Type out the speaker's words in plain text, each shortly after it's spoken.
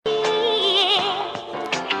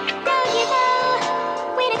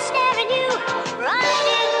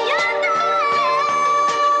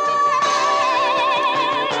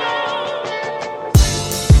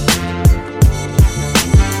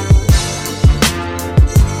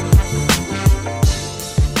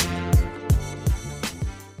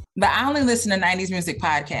The I Only Listen to 90s Music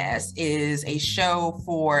podcast is a show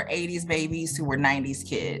for 80s babies who were 90s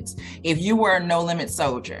kids. If you were a No Limit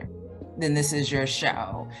soldier, then this is your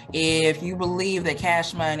show. If you believe that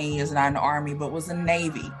Cash Money is not an army but was a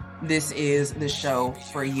Navy, this is the show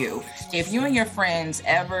for you. If you and your friends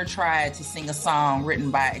ever tried to sing a song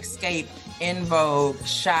written by Escape, In Vogue,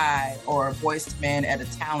 Shy, or Boyz II Men at a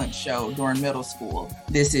talent show during middle school,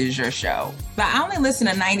 this is your show. The I Only Listen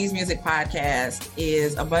to 90s Music podcast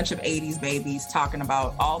is a bunch of 80s babies talking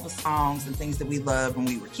about all the songs and things that we loved when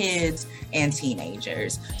we were kids and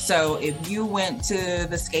teenagers. So if you went to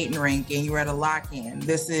the skating rink and you were at a lock-in,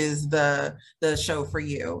 this is the show for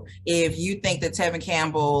you. If you think that Tevin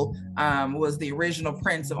Campbell was the original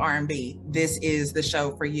Prince of R&B, this is the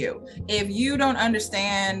show for you. If you don't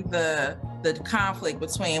understand the conflict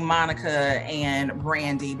between Monica and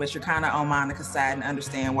Brandy, but you're kind of on Monica's side and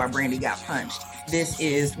understand why Brandy got punched, this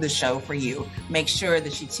is the show for you. Make sure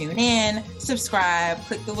that you tune in, subscribe,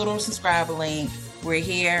 click the little subscribe link. We're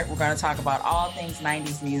here. We're going to talk about all things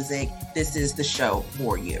 90s music. This is the show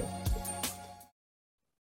for you.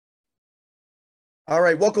 All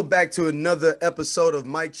right, welcome back to another episode of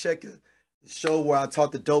Mic Checker, the show where I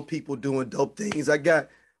talk to dope people doing dope things. I got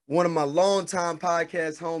one of my longtime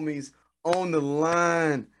podcast homies on the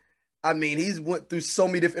line. I mean, he's went through so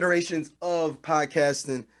many different iterations of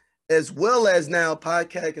podcasting, as well as now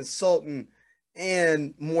podcast consultant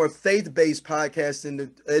and more faith-based podcasting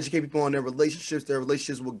to educate people on their relationships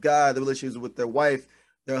with God, their relationships with their wife,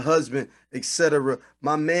 their husband, etc.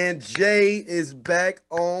 My man Jay is back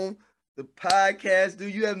on the podcast.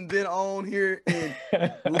 Dude, you haven't been on here in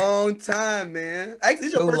a long time, man. Actually,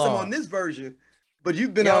 it's your first time on this version, but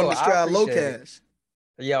you've been on the Stride Lowcash.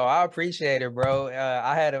 Yo, I appreciate it, bro.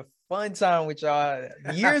 I had a fun time with y'all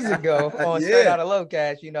years ago on Straight Outta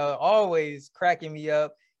Lowcash, you know, always cracking me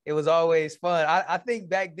up. It was always fun. I think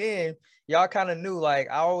back then, y'all kind of knew, like,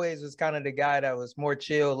 I always was kind of the guy that was more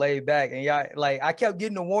chill, laid back. And y'all, like, I kept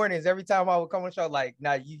getting the warnings every time I would come on the show, like,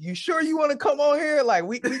 now, you sure you want to come on here? Like,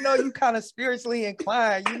 we know you kind of spiritually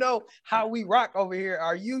inclined. You know how we rock over here.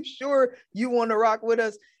 Are you sure you want to rock with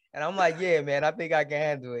us? And I'm like, yeah, man, I think I can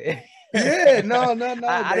handle it. Yeah, no.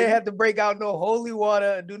 I didn't have to break out no holy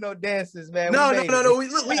water and do no dances, man. No.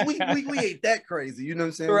 We ain't that crazy. You know what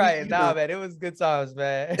I'm saying? Right. Man, it was good times,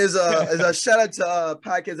 man. Is a shout out to a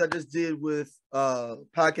podcast I just did with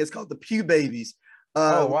podcast called the Pew Babies.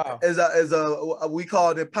 Oh wow. We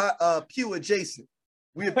called it Pew Adjacent.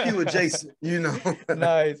 We're Pew Adjacent, you know.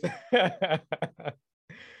 Nice.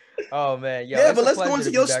 Oh man, yeah, but let's go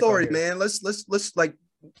into your story, man. Let's like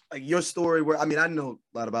your story, where I mean I know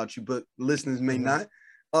a lot about you, but listeners may not.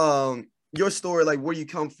 Your story, like where you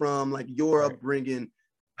come from, like your upbringing,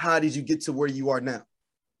 how did you get to where you are now?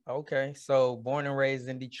 Okay, so born and raised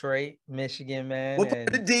in Detroit, Michigan, man. What part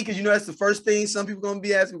of the D? Because you know that's the first thing some people gonna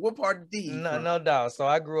be asking. What part of the D? No doubt. So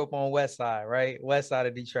I grew up on West Side, right? West Side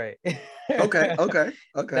of Detroit. Okay.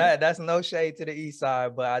 That's no shade to the East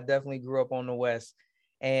Side, but I definitely grew up on the West.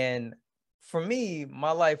 And for me, my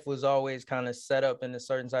life was always kind of set up in a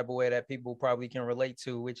certain type of way that people probably can relate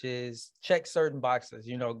to, which is check certain boxes,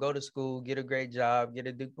 you know, go to school, get a great job,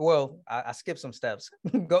 I skipped some steps,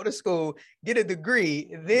 go to school, get a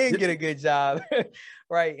degree, then get a good job.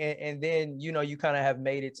 Right. And then, you know, you kind of have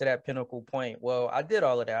made it to that pinnacle point. Well, I did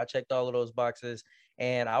all of that. I checked all of those boxes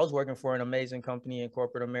and I was working for an amazing company in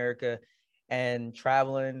corporate America and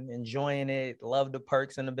traveling, enjoying it, loved the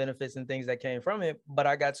perks and the benefits and things that came from it. But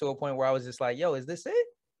I got to a point where I was just like, yo, is this it?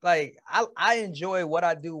 Like, I enjoy what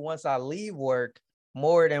I do once I leave work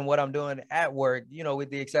more than what I'm doing at work, you know, with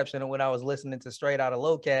the exception of when I was listening to Straight Outta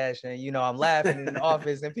Lowcash and, you know, I'm laughing in the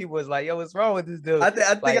office and people was like, yo, what's wrong with this dude? I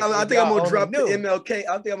think I'm gonna drop the MLK.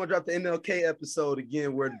 I think I'm gonna drop the MLK episode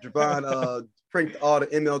again where Javon pranked all the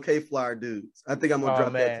MLK flyer dudes. I think I'm gonna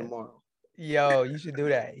drop that tomorrow. Yo, you should do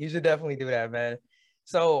that. You should definitely do that, man.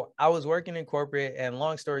 So I was working in corporate and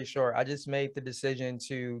long story short, I just made the decision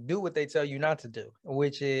to do what they tell you not to do,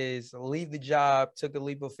 which is leave the job, took a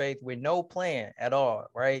leap of faith with no plan at all,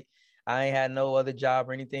 right? I ain't had no other job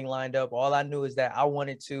or anything lined up. All I knew is that I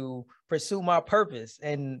wanted to pursue my purpose.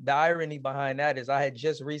 And the irony behind that is I had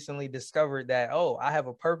just recently discovered that, oh, I have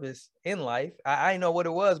a purpose in life. I didn't know what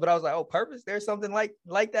it was, but I was like, oh, purpose? There's something like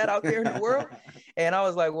that out there in the world. And I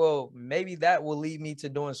was like, well, maybe that will lead me to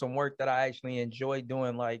doing some work that I actually enjoy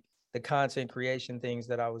doing, like the content creation things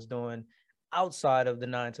that I was doing outside of the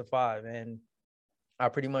 9 to 5. And I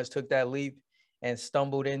pretty much took that leap and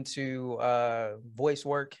stumbled into voice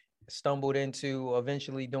work, stumbled into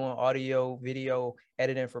eventually doing audio, video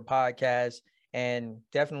editing for podcasts, and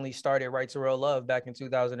definitely started Right to Real Love back in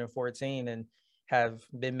 2014 and have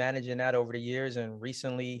been managing that over the years and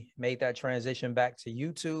recently made that transition back to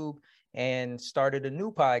YouTube and started a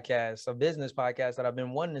new podcast, a business podcast that I've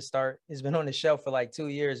been wanting to start. It's been on the shelf for like 2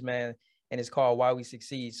 years, man. And it's called Why We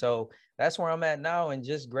Succeed. So that's where I'm at now and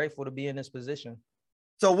just grateful to be in this position.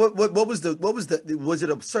 So was it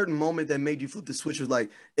a certain moment that made you flip the switch? Was like,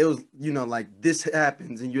 it was, like this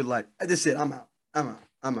happens and you're like, this is it, I'm out,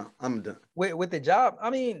 I'm done. With the job? I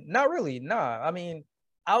mean, not really. Nah. I mean,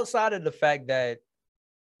 outside of the fact that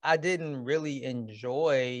I didn't really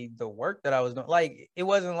enjoy the work that I was doing. Like, it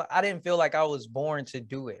wasn't like, I didn't feel like I was born to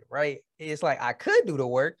do it, right? It's like I could do the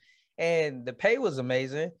work and the pay was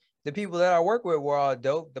amazing. The people that I work with were all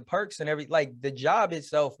dope. The perks and everything, like the job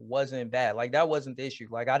itself wasn't bad. Like that wasn't the issue.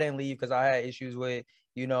 Like I didn't leave because I had issues with,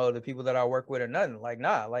 the people that I work with or nothing. Like,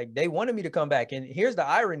 nah, like they wanted me to come back. And here's the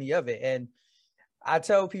irony of it. And I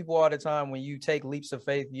tell people all the time, when you take leaps of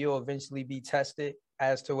faith, you'll eventually be tested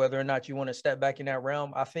as to whether or not you want to step back in that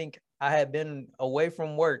realm. I think I had been away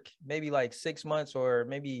from work maybe like 6 months or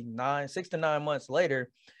maybe 6 to 9 months later.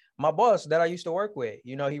 My boss that I used to work with,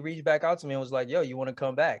 he reached back out to me and was like, yo, you want to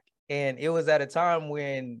come back? And it was at a time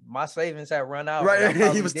when my savings had run out. Right.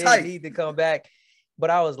 He was tight. Need to come back. But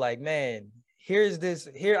I was like, man, here's this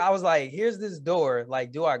door.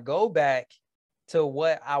 Like, do I go back to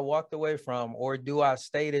what I walked away from, or do I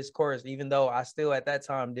stay this course, even though I still at that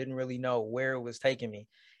time didn't really know where it was taking me?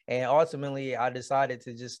 And ultimately, I decided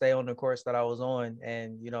to just stay on the course that I was on.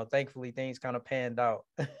 And, thankfully, things kind of panned out.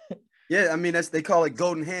 Yeah, I mean, they call it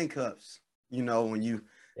golden handcuffs, when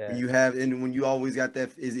you have, and when you always got that,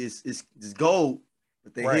 it's gold,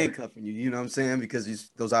 but they handcuffing you, you know what I'm saying?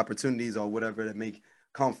 Because those opportunities or whatever that may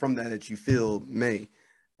come from that you feel may.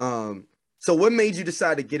 So what made you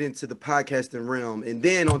decide to get into the podcasting realm? And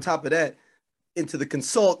then on top of that, into the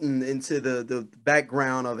consulting, into the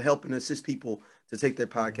background of helping assist people to take their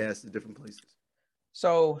podcasts to different places?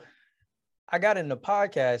 So I got into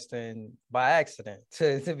podcasting by accident,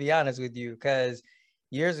 to be honest with you, because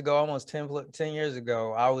years ago, almost 10 years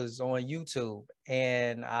ago, I was on YouTube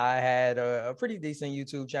and I had a pretty decent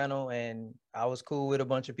YouTube channel and I was cool with a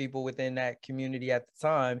bunch of people within that community at the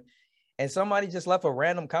time. And somebody just left a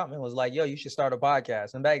random comment, was like, yo, you should start a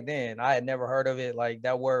podcast. And back then I had never heard of it. Like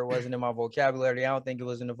that word wasn't in my vocabulary. I don't think it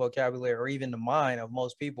was in the vocabulary or even the mind of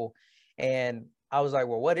most people. And I was like,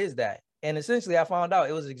 well, what is that? And essentially I found out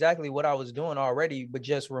it was exactly what I was doing already, but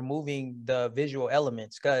just removing the visual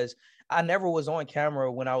elements, because I never was on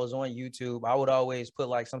camera when I was on YouTube. I would always put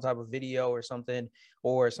like some type of video or something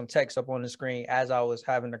or some text up on the screen as I was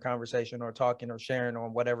having the conversation or talking or sharing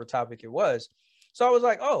on whatever topic it was. So I was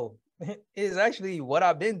like, oh, it's actually what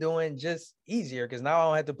I've been doing, just easier, because now I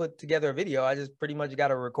don't have to put together a video. I just pretty much got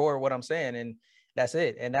to record what I'm saying and that's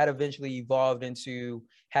it. And that eventually evolved into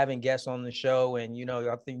having guests on the show. And,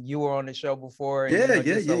 I think you were on the show before. And,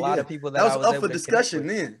 a lot of people that was up for discussion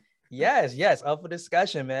then. Yes, up for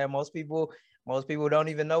discussion, man. Most people don't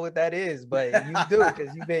even know what that is, but you do,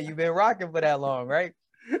 because you've been rocking for that long, right?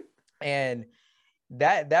 And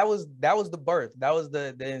that was the birth. That was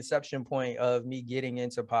the inception point of me getting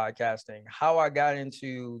into podcasting. How I got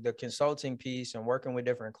into the consulting piece and working with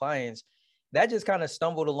different clients, that just kind of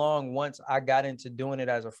stumbled along once I got into doing it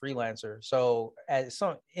as a freelancer. So and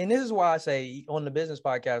this is why I say on the business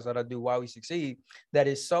podcast that I do, Why We Succeed, that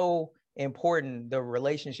is so important, the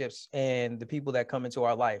relationships and the people that come into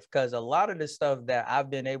our life, because a lot of the stuff that I've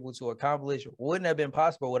been able to accomplish wouldn't have been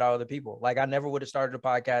possible without other people. Like I never would have started a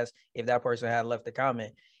podcast if that person had left a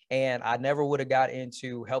comment, and I never would have got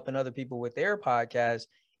into helping other people with their podcast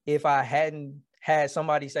if I hadn't had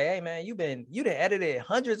somebody say, hey man, you done edited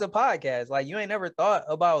hundreds of podcasts, like you ain't never thought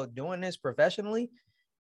about doing this professionally?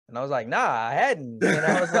 And I was like, nah, I hadn't. And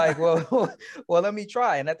I was like, well, let me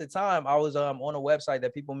try. And at the time I was on a website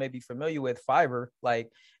that people may be familiar with, Fiverr. Like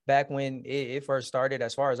back when it first started,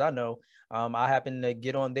 as far as I know, I happened to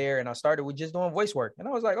get on there and I started with just doing voice work. And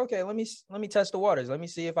I was like, okay, let me test the waters. Let me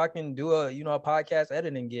see if I can do a podcast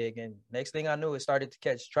editing gig. And next thing I knew, it started to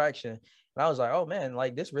catch traction. And I was like, oh man,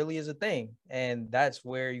 like this really is a thing. And that's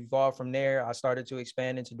where it evolved from there. I started to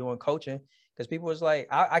expand into doing coaching, because people was like,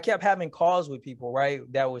 I kept having calls with people, right,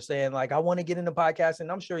 that were saying like, I want to get into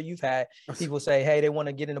podcasting. I'm sure you've had people say, hey, they want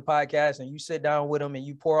to get into podcast, and you sit down with them and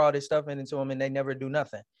you pour all this stuff into them and they never do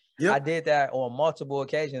nothing. Yep. I did that on multiple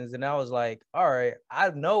occasions. And I was like, all right, I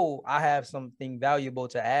know I have something valuable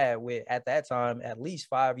to add with, at that time, at least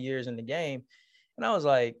 5 years in the game. And I was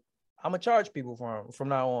like, I'm gonna charge people from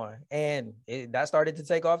now on. And that started to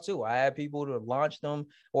take off too. I had people to launch them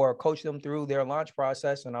or coach them through their launch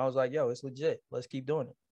process. And I was like, yo, it's legit. Let's keep doing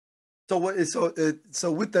it. So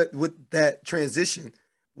with that transition,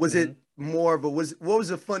 was it more of a what was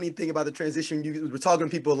the funny thing about the transition? You were talking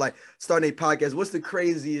to people like starting a podcast. What's the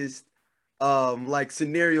craziest like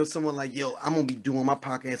scenario? Someone like, yo, I'm gonna be doing my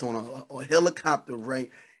podcast on a helicopter, right?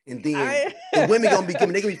 And then the women gonna be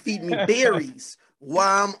coming, they gonna be feeding me berries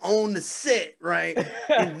while I'm on the set, right?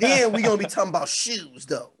 And then we gonna be talking about shoes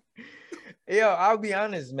though. Yo, I'll be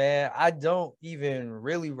honest, man. I don't even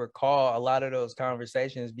really recall a lot of those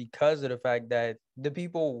conversations because of the fact that the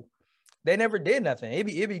people, they never did nothing. It'd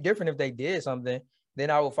be different if they did something. Then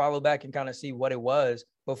I would follow back and kind of see what it was.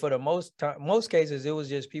 But for the most cases, it was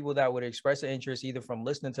just people that would express an interest either from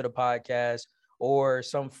listening to the podcast or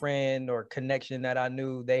some friend or connection that I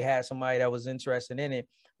knew they had somebody that was interested in it.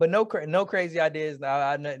 But no crazy ideas.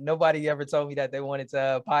 Nobody ever told me that they wanted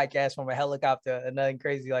to podcast from a helicopter or nothing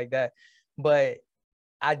crazy like that. But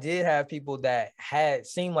I did have people that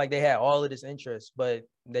seemed like they had all of this interest, but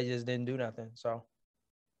they just didn't do nothing. So,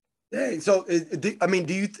 hey, so I mean,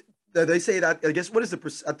 do you? They say that, I guess, what is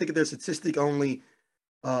the? I think there's a statistic only,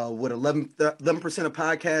 what 11% of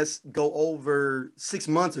podcasts go over 6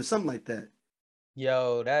 months or something like that.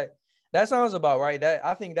 Yo, that sounds about right. That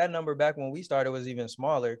I think that number back when we started was even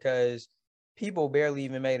smaller because people barely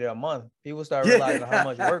even made it a month. People started realizing how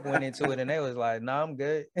much work went into it, and they was like, "Nah, I'm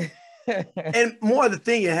good." And more of the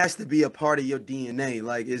thing, it has to be a part of your DNA.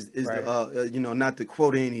 Like, right. You know, not to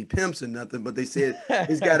quote any pimps or nothing, but they said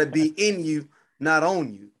it's got to be in you, not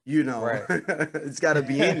on you. You know, right. It's got to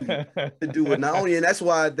be in you to do it, not only. And that's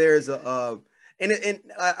why there's I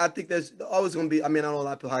think there's always going to be. I mean, I know a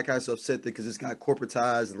lot of podcasts are upset because it's got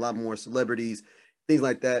corporatized and a lot more celebrities, things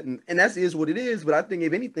like that, and that is what it is. But I think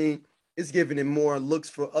if anything, it's giving it more looks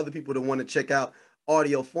for other people to want to check out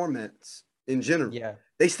audio formats in general. Yeah.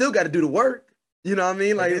 They still got to do the work. You know what I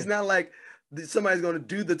mean? Like, it's not like somebody's going to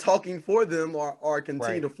do the talking for them or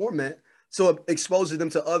continue to format. So it exposes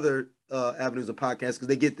them to other avenues of podcasts because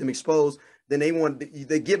they get them exposed. Then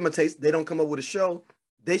they give them a taste. They don't come up with a show.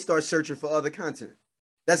 They start searching for other content.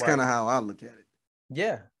 That's kind of how I look at it.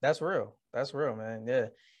 Yeah, that's real. That's real, man. Yeah.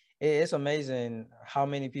 It's amazing how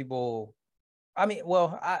many people, I mean,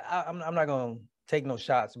 well, I'm not going to take no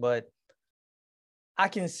shots, but I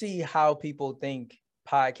can see how people think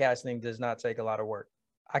podcasting does not take a lot of work.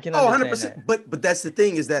 I can understand 100%. That. But that's the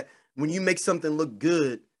thing is that when you make something look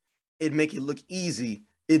good, it make it look easy.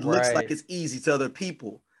 It looks like it's easy to other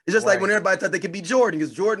people. It's just like when everybody thought they could be Jordan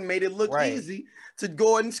because Jordan made it look easy to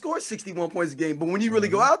go and score 61 points a game. But when you really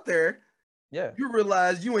go out there, you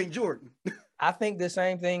realize you ain't Jordan. I think the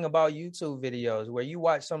same thing about YouTube videos where you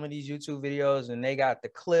watch some of these YouTube videos and they got the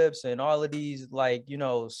clips and all of these, like, you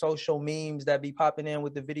know, social memes that be popping in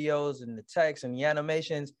with the videos and the text and the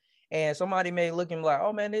animations. And somebody may look and be like,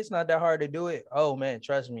 oh man, it's not that hard to do it. Oh man,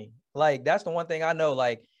 trust me. Like, that's the one thing I know.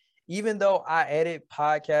 Like, even though I edit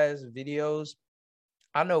podcast videos,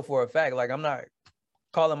 I know for a fact, like, I'm not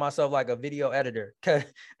calling myself like a video editor because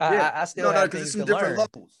I still have things to learn.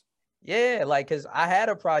 Levels. Yeah, like, because I had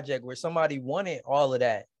a project where somebody wanted all of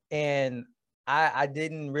that, and I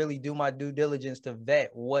didn't really do my due diligence to vet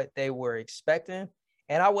what they were expecting,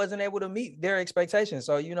 and I wasn't able to meet their expectations.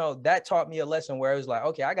 So, you know, that taught me a lesson where it was like,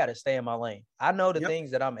 okay, I got to stay in my lane. I know the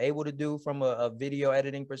things that I'm able to do from a video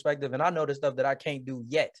editing perspective, and I know the stuff that I can't do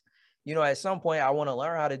yet. You know, at some point, I want to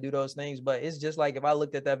learn how to do those things, but it's just like if I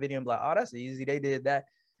looked at that video and be like, oh, that's easy, they did that.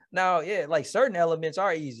 Now, yeah, like certain elements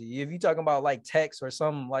are easy. If you're talking about like text or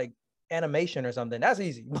some like animation or something, that's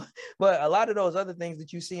easy. But a lot of those other things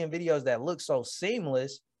that you see in videos that look so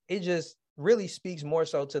seamless, it just really speaks more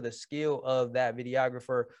so to the skill of that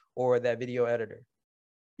videographer or that video editor.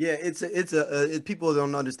 Yeah, people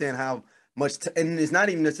don't understand how much, and it's not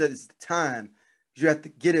even necessarily it's time. You have to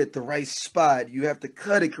get it at the right spot. You have to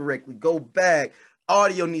cut it correctly. Go back.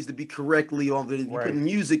 Audio needs to be correctly on the. You put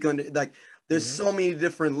music under. Like, there's so many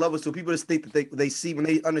different levels. So people just think that they see when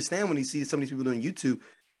they understand when they see some of these people doing YouTube.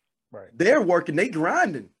 Right. They're working. They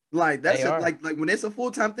grinding. Like that's like when it's a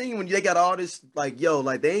full-time thing. When they got all this, like,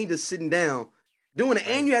 like they ain't just sitting down doing it,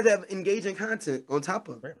 and you have to have engaging content on top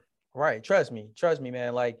of it. Right. Trust me,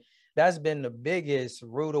 man. Like, that's been the biggest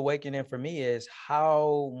rude awakening for me is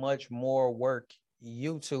how much more work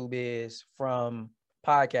YouTube is from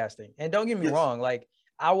podcasting. And don't get me wrong, like,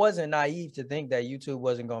 I wasn't naive to think that YouTube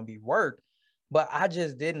wasn't going to be work, but I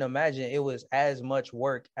just didn't imagine it was as much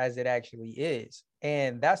work as it actually is.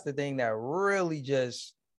 And that's the thing that really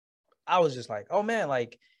I was just like, oh man,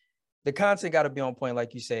 like, the content got to be on point,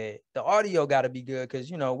 like you said. The audio got to be good because,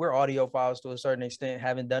 you know, we're audiophiles to a certain extent,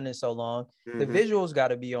 haven't done it so long. The visuals got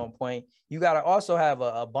to be on point. You got to also have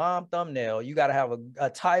a bomb thumbnail. You got to have a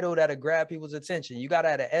title that'll grab people's attention. You got to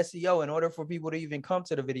have an SEO in order for people to even come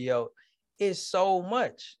to the video. It's so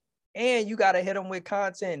much. and you got to hit them with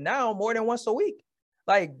content now more than once a week.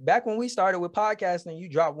 Like back when we started with podcasting, you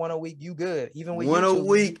drop one a week, you good. Even with one YouTube, a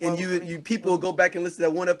week, and you people will go back and listen to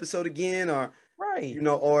that one episode again, or right,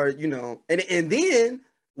 and then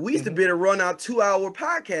we used to be able to run out 2-hour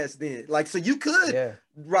podcasts then. Like, so you could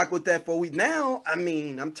rock with that for a week. Now, I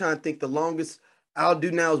mean, I'm trying to think, the longest I'll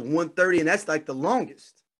do now is 1:30, and that's like the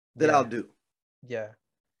longest that I'll do. Yeah.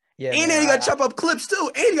 And then you gotta chop up clips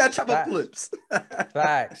too. And you gotta chop up clips.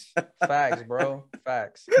 Facts, bro.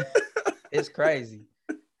 Facts. It's crazy.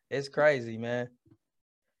 It's crazy, man.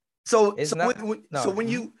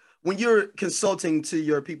 When you're consulting to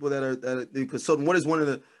your people that are consulting, what is one of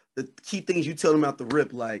the key things you tell them out the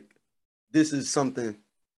rip? Like, this is something,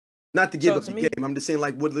 not to give up the game. I'm just saying,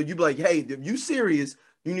 like, what you be like, hey, if you serious,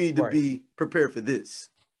 you need to be prepared for this.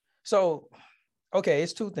 So, okay,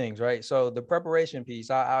 it's two things, right? So the preparation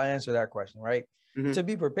piece, I'll answer that question, right? Mm-hmm. To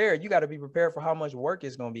be prepared, you got to be prepared for how much work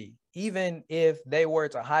it's going to be. Even if they were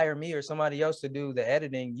to hire me or somebody else to do the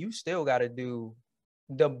editing, you still got to do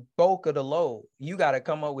the bulk of the load. You got to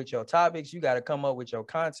come up with your topics. You got to come up with your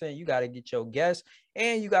content. You got to get your guests,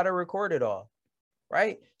 and you got to record it all,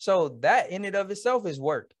 right? So that in and of itself is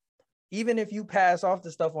work. Even if you pass off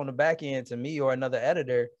the stuff on the back end to me or another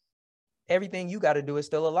editor, everything you got to do is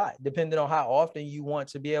still a lot, depending on how often you want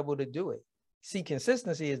to be able to do it. See,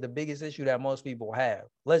 consistency is the biggest issue that most people have.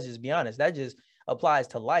 Let's just be honest. That just applies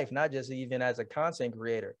to life, not just even as a content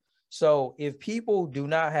creator. So if people do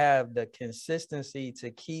not have the consistency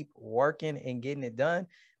to keep working and getting it done,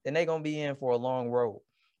 then they're going to be in for a long road.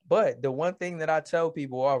 But the one thing that I tell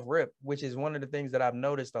people off rip, which is one of the things that I've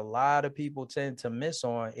noticed a lot of people tend to miss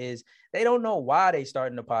on, is they don't know why they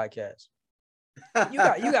starting a podcast. You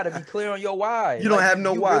got to be clear on your why. You don't have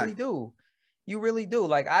no why. You really do. You really do.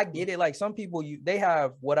 Like, I get it. Like, some people, they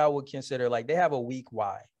have what I would consider, like, they have a weak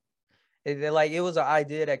why. They're like, it was an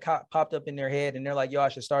idea that popped up in their head, and they're like, yo, I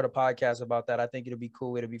should start a podcast about that. I think it'll be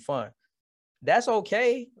cool. It'll be fun. That's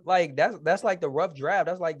okay. Like, that's like the rough draft.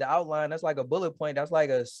 That's like the outline. That's like a bullet point. That's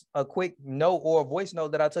like a quick note or a voice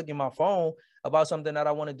note that I took in my phone about something that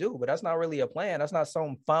I want to do. But that's not really a plan. That's not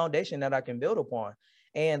some foundation that I can build upon.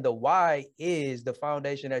 And the why is the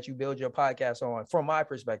foundation that you build your podcast on, from my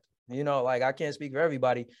perspective. You know, like, I can't speak for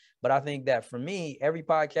everybody, but I think that for me, every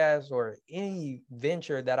podcast or any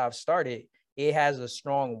venture that I've started, it has a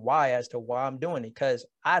strong why as to why I'm doing it. Because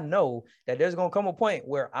I know that there's going to come a point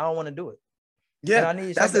where I don't want to do it. Yeah, and I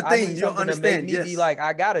need that's the thing. You don't understand. To make me be like,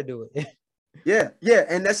 I got to do it. Yeah.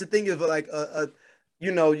 And that's the thing is, like,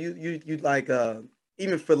 you like,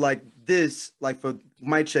 even for like this, like for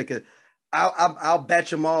Mike Checker, I'll batch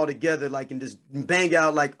them all together, like, and just bang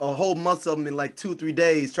out like a whole month of them in like 2-3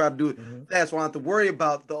 days. Try to do it fast. So I don't have to worry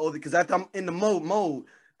about the other, because after I'm in the mode.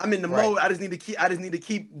 I'm in the mode. I just need to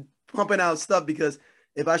keep pumping out stuff, because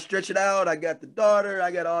if I stretch it out, I got the daughter, I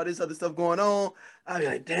got all this other stuff going on. I'll be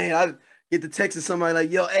like, dang, I get the text of somebody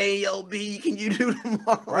like, yo, B, can you do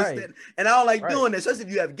tomorrow? Right. And I don't like doing that, especially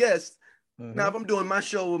if you have guests. Now, if I'm doing my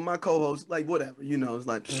show with my co-host, like, whatever, you know, it's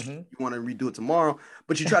like, you want to redo it tomorrow,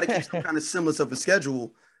 but you try to keep some kind of semblance of a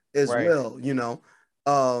schedule as well, you know.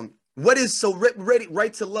 What is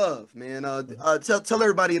Right to Love, man? Tell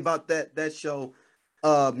everybody about that show.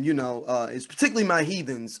 It's particularly my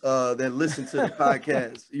heathens that listen to the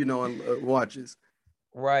podcast, you know, and watches.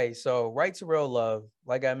 Right. So Right to Real Love,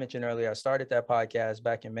 like I mentioned earlier, I started that podcast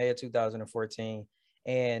back in May of 2014,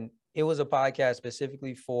 and it was a podcast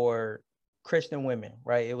specifically for Christian women,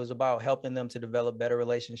 right? It was about helping them to develop better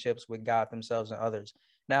relationships with God, themselves, and others.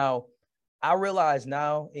 Now, I realize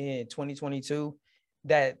now in 2022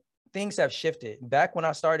 that things have shifted. Back when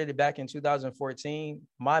I started it back in 2014,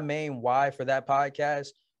 my main why for that podcast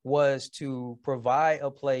was to provide a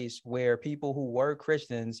place where people who were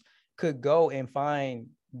Christians could go and find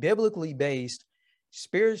biblically based,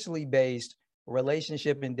 spiritually based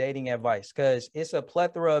relationship and dating advice, because it's a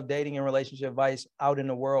plethora of dating and relationship advice out in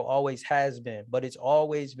the world, always has been, but it's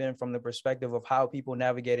always been from the perspective of how people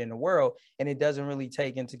navigate in the world, and it doesn't really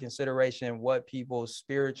take into consideration what people's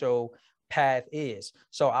spiritual path is.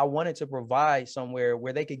 So I wanted to provide somewhere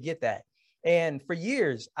where they could get that. And for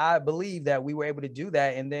years, I believed that we were able to do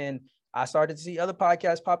that. And then I started to see other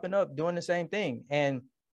podcasts popping up doing the same thing. And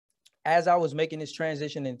as I was making this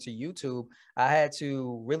transition into YouTube, I had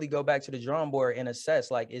to really go back to the drawing board and assess,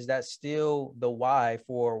 like, is that still the why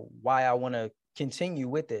for why I want to continue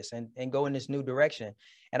with this and go in this new direction?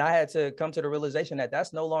 And I had to come to the realization that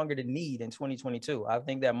that's no longer the need in 2022. I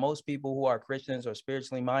think that most people who are Christians or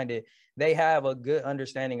spiritually minded, they have a good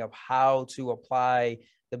understanding of how to apply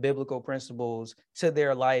the biblical principles to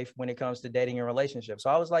their life when it comes to dating and relationships. So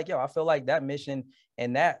I was like, yo, I feel like that mission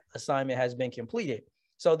and that assignment has been completed.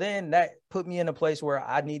 So then that put me in a place where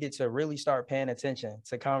I needed to really start paying attention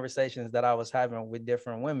to conversations that I was having with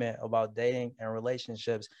different women about dating and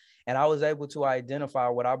relationships. And I was able to identify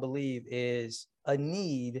what I believe is a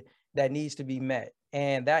need that needs to be met.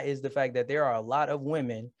 And that is the fact that there are a lot of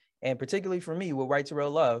women, and particularly for me, with Right to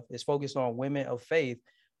Real Love is focused on women of faith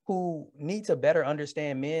who need to better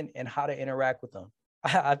understand men and how to interact with them.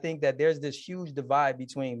 I think that there's this huge divide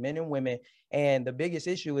between men and women. And the biggest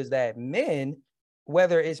issue is that men,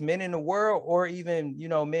 whether it's men in the world or even,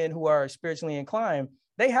 men who are spiritually inclined,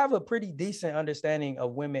 they have a pretty decent understanding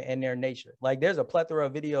of women and their nature. Like there's a plethora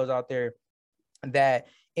of videos out there that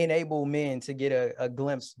enable men to get a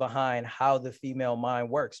glimpse behind how the female mind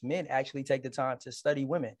works. Men actually take the time to study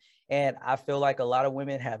women. And I feel like a lot of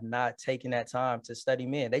women have not taken that time to study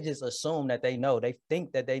men. They just assume that they know. They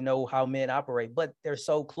think that they know how men operate, but they're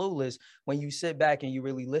so clueless when you sit back and you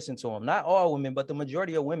really listen to them. Not all women, but the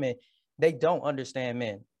majority of women, they don't understand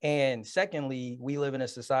men. And secondly, we live in a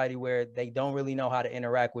society where they don't really know how to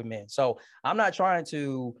interact with men. So I'm not trying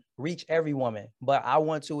to reach every woman, but I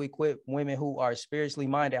want to equip women who are spiritually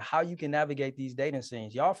minded how you can navigate these dating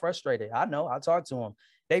scenes. Y'all frustrated. I know. I talk to them.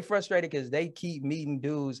 They frustrated because they keep meeting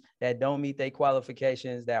dudes that don't meet their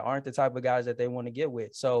qualifications, that aren't the type of guys that they want to get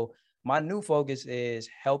with. So my new focus is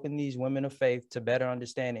helping these women of faith to better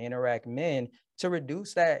understand and interact men to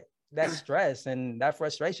reduce that stress and that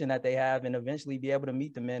frustration that they have, and eventually be able to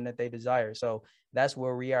meet the men that they desire. So that's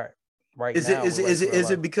where we are right now. Is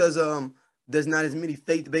it because there's not as many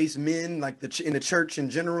faith-based men like in the church in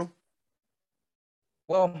general?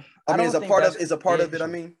 Well, I mean, is a part of it. I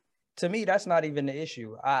mean, to me, that's not even the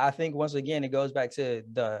issue. I think once again, it goes back to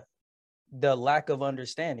the lack of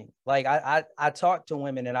understanding. Like I talk to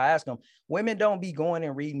women and I ask them, women don't be going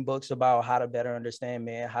and reading books about how to better understand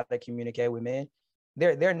men, how to communicate with men.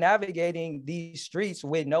 They're navigating these streets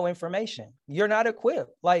with no information. You're not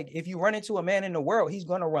equipped. Like if you run into a man in the world, he's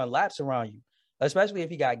going to run laps around you, especially if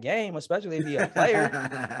he got game, especially if he a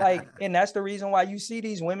player. And that's the reason why you see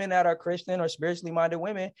these women that are Christian or spiritually minded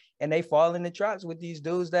women, and they fall in the traps with these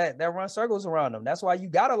dudes that run circles around them. That's why you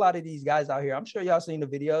got a lot of these guys out here. I'm sure y'all seen the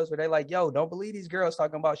videos where they're like, yo, don't believe these girls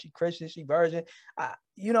talking about she Christian, she virgin.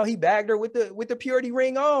 He bagged her with the purity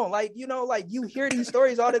ring on. You hear these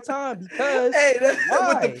stories all the time because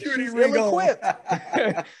with the purity she's ring ill-equipped.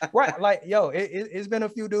 Right. It's been a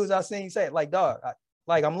few dudes I've seen say, like, dog,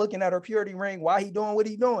 I'm looking at her purity ring. Why he doing what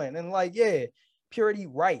he doing? And purity,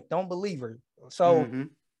 right. Don't believe her. So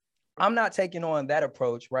I'm not taking on that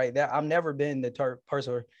approach, right? That I've never been the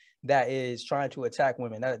person that is trying to attack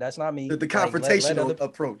women. That's not me. The confrontational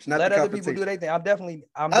approach, not let the other people do their thing. I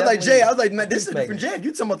was like, Jay, man, this is different. Jay,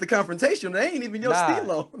 you talking about the confrontation. They ain't even your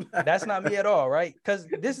stilo. That's not me at all, right? Because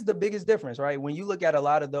this is the biggest difference, right? When you look at a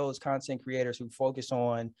lot of those content creators who focus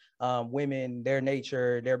on women, their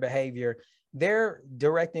nature, their behavior, they're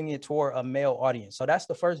directing it toward a male audience. So that's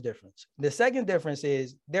the first difference. The second difference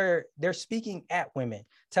is they're speaking at women,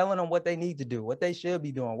 telling them what they need to do, what they should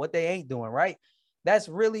be doing, what they ain't doing, right? That's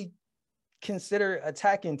really considered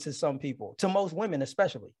attacking to some people, to most women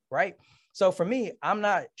especially, right? So for me, I'm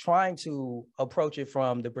not trying to approach it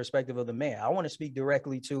from the perspective of the man. I want to speak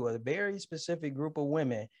directly to a very specific group of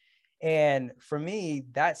women. And for me,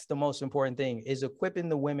 that's the most important thing, is equipping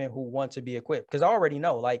the women who want to be equipped. Because I already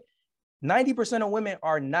know, 90% of women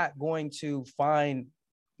are not going to find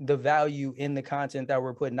the value in the content that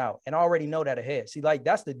we're putting out. And I already know that ahead. See,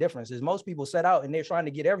 that's the difference, is most people set out and they're trying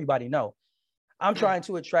to get everybody. No, I'm trying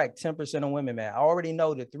to attract 10% of women, man. I already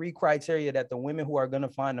know the 3 criteria that the women who are going to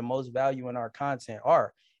find the most value in our content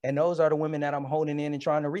are. And those are the women that I'm holding in and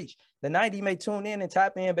trying to reach. The 90 may tune in and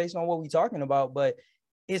tap in based on what we're talking about, but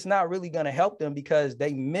it's not really going to help them because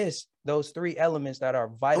they miss those 3 elements that are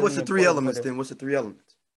vital. What's the 3 elements then? What's the 3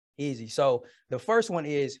 elements? Easy. So the first one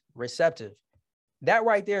is receptive. That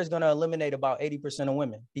right there is going to eliminate about 80% of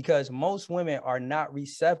women, because most women are not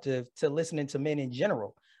receptive to listening to men in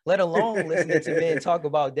general, let alone listening to men talk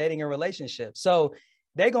about dating and relationships. So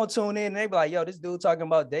they're going to tune in and they be like, yo, this dude talking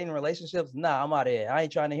about dating and relationships. Nah, I'm out of here. I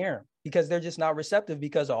ain't trying to hear him, because they're just not receptive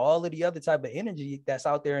because of all of the other type of energy that's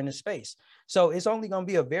out there in the space. So it's only going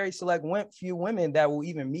to be a very select few women that will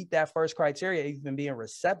even meet that first criteria, even being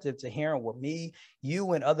receptive to hearing what me,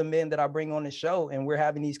 you, and other men that I bring on the show. And we're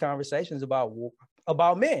having these conversations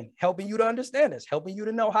about men, helping you to understand us, helping you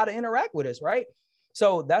to know how to interact with us, right?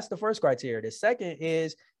 So that's the first criteria. The second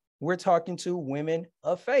is we're talking to women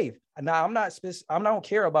of faith. Now, I don't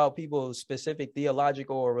care about people's specific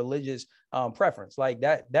theological or religious preference.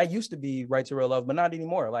 That used to be Right to Real Love, but not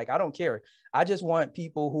anymore. I don't care. I just want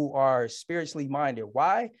people who are spiritually minded.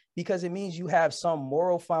 Why? Because it means you have some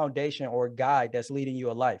moral foundation or guide that's leading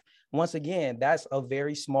you a life. Once again, that's a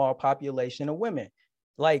very small population of women.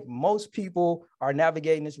 Like most people are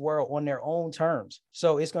navigating this world on their own terms.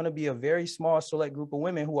 So it's going to be a very small select group of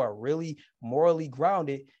women who are really morally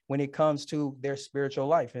grounded when it comes to their spiritual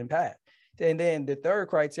life and path. And then the third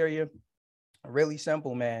criteria, really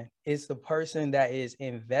simple, man. It's the person that is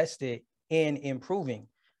invested in improving.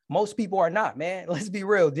 Most people are not, man. Let's be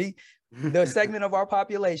real, D. The segment of our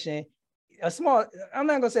population, I'm not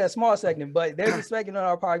going to say a small segment, but there's a segment of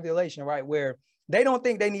our population, right, where they don't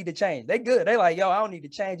think they need to change. They good. They like, yo, I don't need to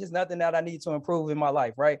change. There's nothing that I need to improve in my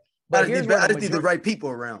life, right? But I just need the right people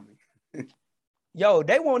around me. Yo,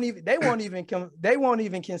 they won't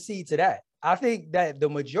even concede to that. I think that the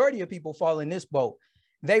majority of people fall in this boat.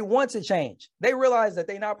 They want to change. They realize that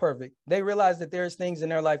they're not perfect. They realize that there's things in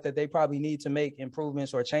their life that they probably need to make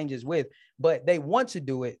improvements or changes with, but they want to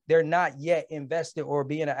do it. They're not yet invested or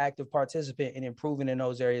being an active participant in improving in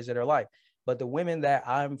those areas of their life. But the women that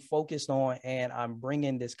I'm focused on and I'm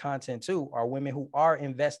bringing this content to are women who are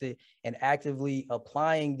invested and actively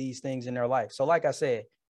applying these things in their life. So like I said,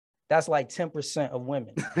 that's like 10% of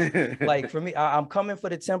women. Like for me, I'm coming for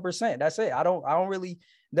the 10%. That's it. I don't really,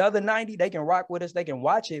 the other 90, they can rock with us. They can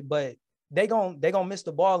watch it, but they gonna miss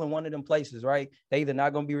the ball in one of them places, right? They either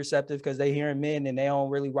not gonna be receptive because they hearing men and they don't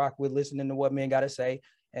really rock with listening to what men got to say.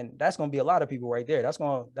 And that's gonna be a lot of people right there. That's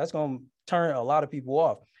gonna turn a lot of people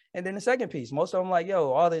off. And then the second piece, most of them like,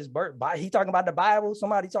 yo, all this he talking about the Bible.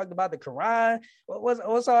 Somebody talked about the Quran.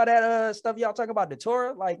 What's all that stuff y'all talking about, the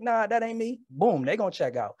Torah? Like, nah, that ain't me. Boom, they gonna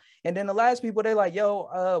check out. And then the last people, they like,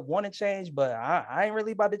 yo, want to change, but I ain't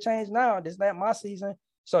really about to change now. This not my season.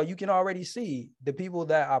 So you can already see the people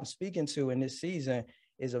that I'm speaking to in this season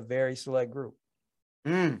is a very select group.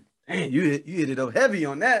 Man, you hit it up heavy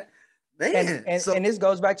on that. Man. And this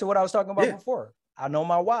goes back to what I was talking about before. I know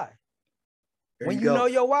my why. When you know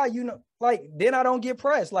your why, you know, like, then I don't get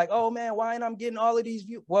pressed. Like, oh man, why ain't I getting all of these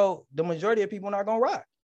views? Well, the majority of people are not gonna rock.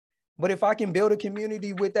 But if I can build a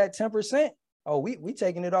community with that 10%, oh, we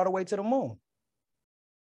taking it all the way to the moon.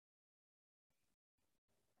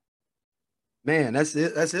 Man, that's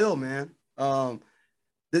it. That's ill, man.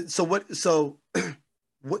 So what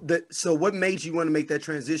made you want to make that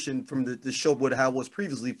transition from the show, how it was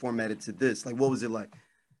previously formatted, to this? Like, what was it like?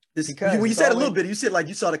 When you said a little bit, you said like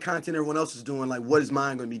you saw the content everyone else was doing, like what is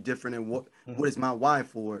mine going to be different and what is my why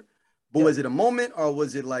for it? But was it a moment or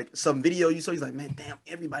was it like some video you saw? He's like, man, damn,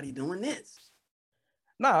 everybody doing this.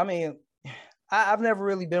 No, I mean, I've never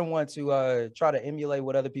really been one to try to emulate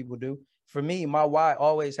what other people do. For me, my why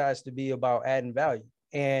always has to be about adding value,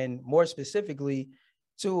 and more specifically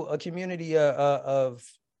to a community of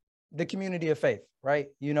the community of faith, right?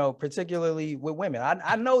 You know, particularly with women.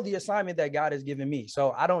 I know the assignment that God has given me,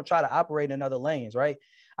 so I don't try to operate in other lanes, right?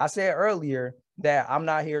 I said earlier that I'm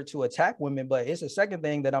not here to attack women, but it's a second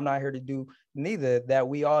thing that I'm not here to do neither, that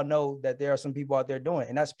we all know that there are some people out there doing,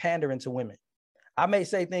 and that's pandering to women. I may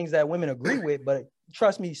say things that women agree with, but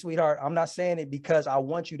trust me, sweetheart, I'm not saying it because I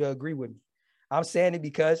want you to agree with me. I'm saying it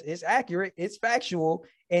because it's accurate, it's factual,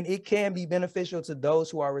 and it can be beneficial to those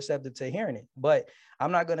who are receptive to hearing it. But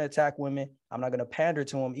I'm not going to attack women. I'm not going to pander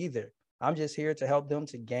to them either. I'm just here to help them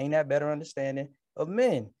to gain that better understanding of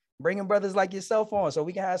men, bringing brothers like yourself on so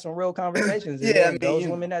we can have some real conversations. Yeah, I mean, those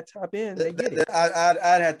women that tap in, they get it.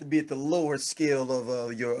 I'd have to be at the lower scale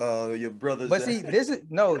of your brothers. But see, this is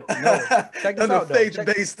no. Check this out, though.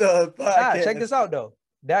 Faith-based podcast. Check this out, though.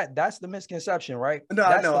 That's the misconception, right? No,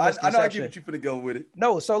 I know. I know. I get what you're gonna go with it.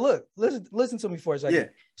 No, so look, listen to me for a second. Yeah.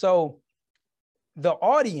 So the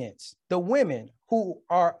audience, the women who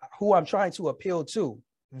I'm trying to appeal to,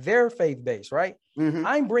 they're faith-based, right? Mm-hmm.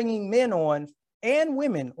 I'm bringing men on and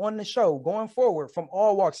women on the show going forward from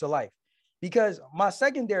all walks of life, because my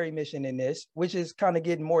secondary mission in this, which is kind of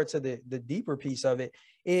getting more to the deeper piece of it,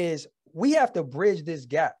 is we have to bridge this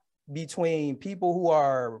gap between people who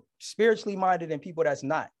are spiritually minded and people that's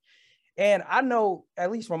not. And I know,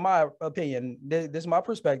 at least from my opinion, this is my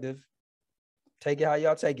perspective, take it how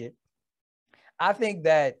y'all take it. I think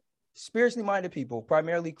that spiritually minded people,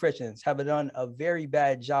 primarily Christians, have done a very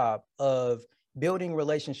bad job of building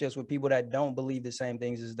relationships with people that don't believe the same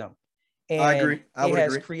things as them. And I agree. It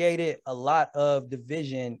has created a lot of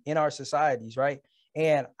division in our societies, right?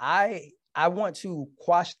 And I want to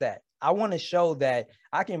quash that. I want to show that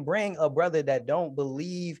I can bring a brother that don't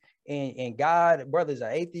believe in God, brother's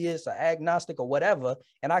an atheist, an agnostic, or whatever,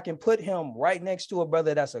 and I can put him right next to a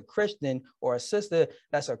brother that's a Christian or a sister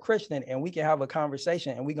that's a Christian, and we can have a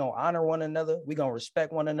conversation, and we're going to honor one another, we're going to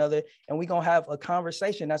respect one another, and we're going to have a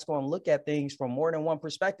conversation that's going to look at things from more than one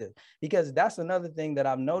perspective. Because that's another thing that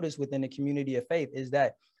I've noticed within the community of faith, is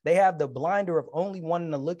that they have the blinder of only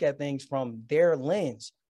wanting to look at things from their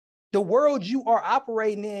lens. the world you are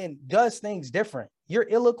operating in does things different. You're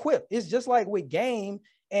ill-equipped. It's just like with game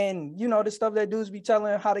and, you know, the stuff that dudes be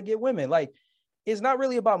telling how to get women. Like, it's not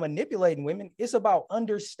really about manipulating women. It's about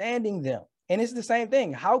understanding them. And it's the same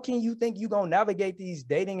thing. How can you think you're going to navigate these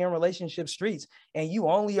dating and relationship streets and you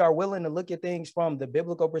only are willing to look at things from the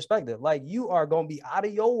biblical perspective? Like, you are going to be out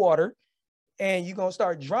of your water and you're going to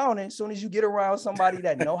start drowning as soon as you get around somebody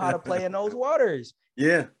that know how to play in those waters.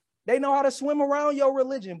 Yeah. They know how to swim around your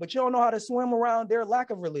religion, but you don't know how to swim around their lack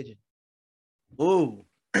of religion. Ooh.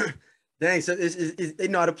 Dang, so they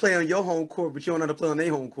know how to play on your home court, but you don't know how to play on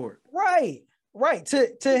their home court. Right. Right.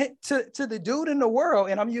 To the dude in the world,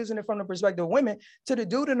 and I'm using it from the perspective of women, to the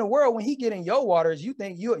dude in the world, when he get in your waters, you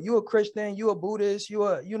think you a Christian, you a Buddhist, you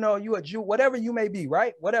a Jew, whatever you may be,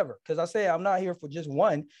 right? Whatever. Because I say I'm not here for just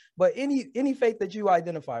one, but any faith that you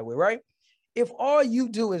identify with, right? If all you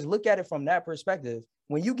do is look at it from that perspective,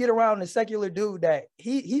 when you get around the secular dude that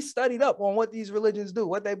he studied up on what these religions do,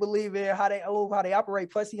 what they believe in, how they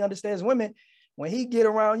operate, plus he understands women. When he get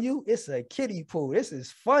around you, it's a kiddie pool. This is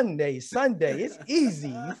fun day, Sunday. It's easy.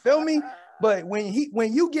 You feel me? But when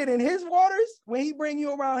you get in his waters, when he bring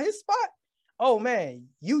you around his spot, oh man,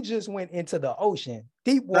 you just went into the ocean,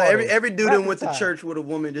 deep water. Every dude that went to church with a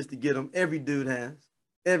woman just to get him. Every dude has.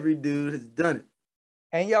 Every dude has done it.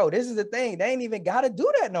 And yo, this is the thing. They ain't even got to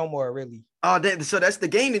do that no more, really. Oh, so that's the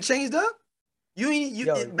game that changed up?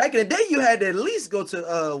 Back in the day, you had to at least go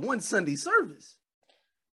to one Sunday service.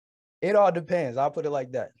 It all depends. I'll put it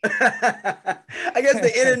like that. I guess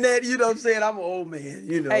the internet, you know what I'm saying? I'm an old man,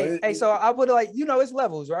 you know. Hey, so I'll put it like, you know, it's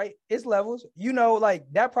levels, right? It's levels. You know, like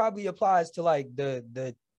that probably applies to like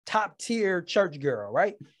the top tier church girl,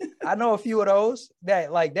 right? I know a few of those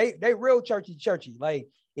that like they real churchy. Like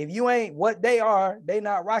if you ain't what they are, they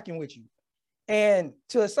not rocking with you. And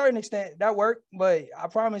to a certain extent that worked, but I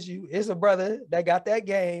promise you, it's a brother that got that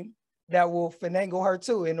game that will finagle her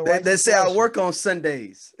too in the right. They say I work on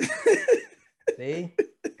Sundays. See?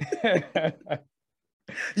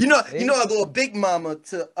 You know, I go a Big Mama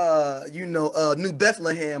to New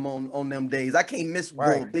Bethlehem on them days. I can't miss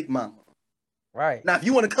going Big Mama. Right. Now, if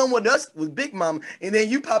you want to come with us with Big Mama, and then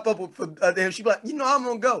you pop up with and she be like, I'm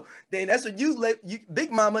gonna go. Then that's what you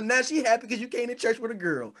Big Mama. Now she happy because you came to church with a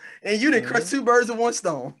girl, and you didn't crush two birds with one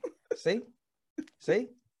stone. See.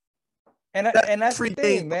 And that's free the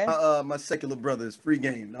thing, game, man. My secular brothers, free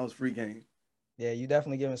game. That was free game. Yeah, you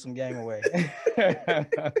definitely giving some game away.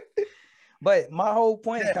 But my whole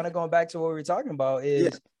point, kind of going back to what we were talking about,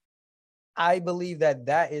 is I believe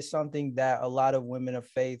that is something that a lot of women of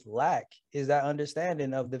faith lack, is that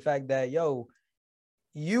understanding of the fact that, yo,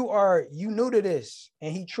 you new to this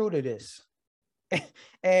and he true to this.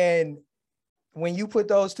 And when you put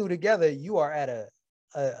those two together, you are at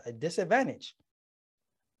a disadvantage.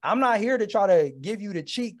 I'm not here to try to give you the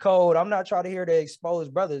cheat code. I'm not trying to here to expose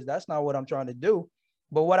brothers. That's not what I'm trying to do.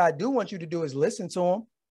 But what I do want you to do is listen to him.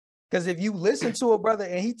 Because if you listen to a brother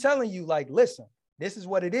and he telling you like, listen, this is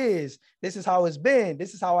what it is. This is how it's been.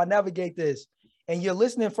 This is how I navigate this. And you're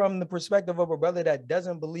listening from the perspective of a brother that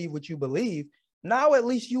doesn't believe what you believe. Now, at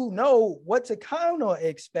least you know what to kind of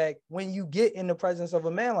expect when you get in the presence of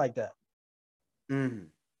a man like that. Mm.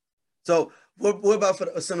 So what about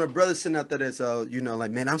for some of the brothers sitting out there that's,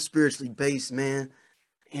 like, man, I'm spiritually based, man.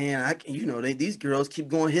 And these girls keep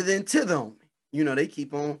going hither and thither on me. They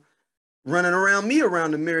keep on running around me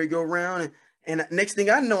around the merry-go-round. And next thing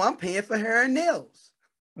I know, I'm paying for hair and nails.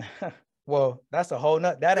 Well, that's a whole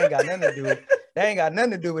that ain't got nothing to do with, that ain't got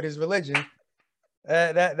nothing to do with his religion.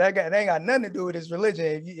 That ain't got nothing to do with his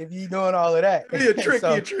religion if you doing all of that. Be a trick, be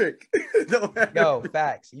a trick. Yo,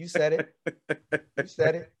 facts. You said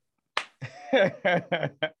it.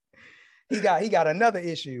 He got another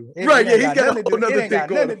issue. Right, yeah, he got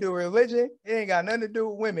nothing to do with religion. It ain't got nothing to do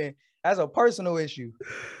with women. That's a personal issue.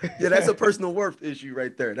 Yeah, that's a personal worth issue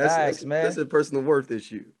right there. That's a personal worth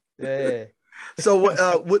issue. Yeah. So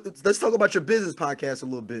let's talk about your business podcast a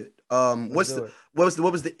little bit. What was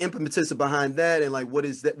the impetus behind that, and like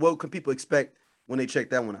what can people expect when they check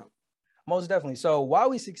that one out? Most definitely. So Why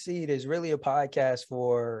We Succeed is really a podcast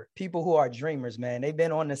for people who are dreamers, man. They've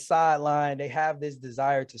been on the sideline. They have this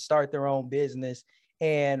desire to start their own business.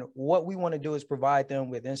 And what we want to do is provide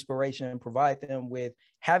them with inspiration, provide them with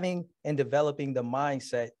having and developing the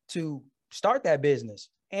mindset to start that business.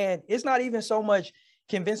 And it's not even so much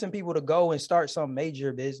convincing people to go and start some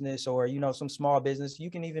major business or, some small business.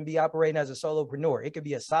 You can even be operating as a solopreneur. It could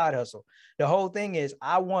be a side hustle. The whole thing is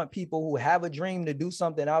I want people who have a dream to do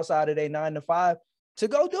something outside of their 9 to 5 to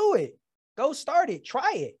go do it, go start it,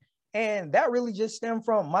 try it. And that really just stemmed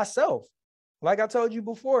from myself. like I told you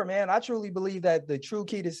before, man, I truly believe that the true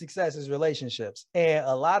key to success is relationships. And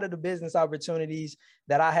a lot of the business opportunities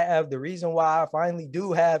that I have, the reason why I finally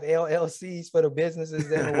do have LLCs for the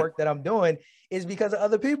businesses and the work that I'm doing is because of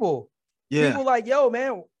other people. Yeah. People like, yo,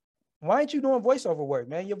 man, why aren't you doing voiceover work,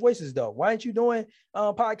 man? Your voice is dope. Why aren't you doing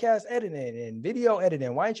podcast editing and video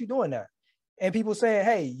editing? Why aren't you doing that? And people saying,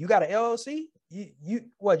 hey, you got an LLC?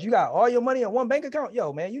 You got all your money in one bank account?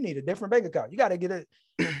 Yo, man, you need a different bank account. You got to get it.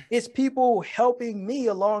 It's people helping me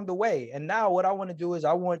along the way. And now what I want to do is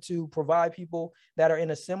I want to provide people that are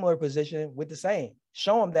in a similar position with the same.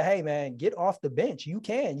 Show them that, hey, man, get off the bench. You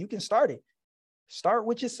can start it. Start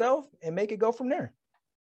with yourself and make it go from there.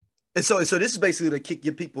 And so this is basically to kick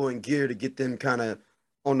your people in gear to get them kind of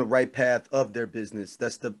on the right path of their business.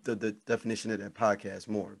 That's the definition of that podcast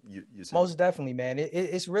more. You Most definitely, man.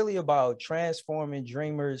 It's really about transforming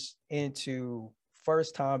dreamers into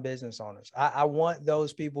first-time business owners. I want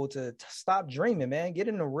those people to stop dreaming, man. Get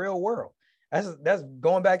in the real world. That's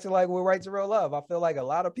going back to like with Right to Real Love. I feel like a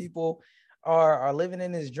lot of people are living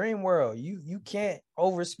in this dream world. You can't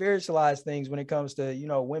over spiritualize things when it comes to, you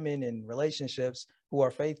know, women and relationships who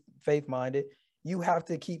are faith-minded. You have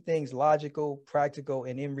to keep things logical, practical,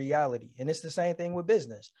 and in reality. And it's the same thing with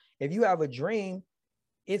business. If you have a dream,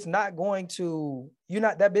 it's not going to,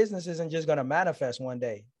 that business isn't just going to manifest one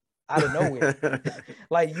day out of nowhere.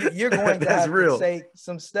 Like you're going to have to take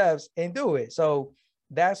some steps and do it. So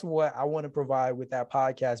that's what I want to provide with that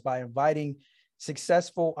podcast by inviting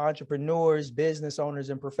successful entrepreneurs, business owners,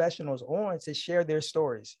 and professionals on to share their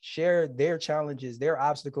stories, share their challenges, their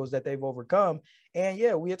obstacles that they've overcome. And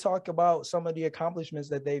yeah, we'll talk about some of the accomplishments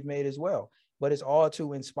that they've made as well. But it's all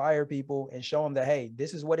to inspire people and show them that, hey,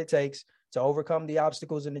 this is what it takes to overcome the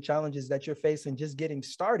obstacles and the challenges that you're facing just getting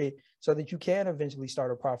started so that you can eventually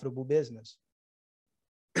start a profitable business.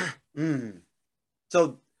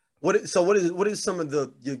 So what is some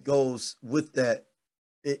of your goals with that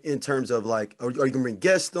in terms of like, are you going to bring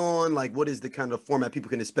guests on? Like, what is the kind of format people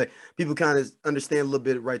can expect? People kind of understand a little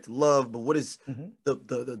bit Right to Love, but what is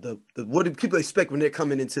what do people expect when they're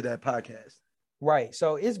coming into that podcast? Right.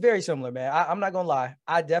 So it's very similar, man. I'm not going to lie.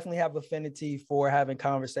 I definitely have affinity for having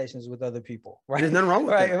conversations with other people. Right. There's nothing wrong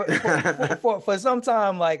with that. For some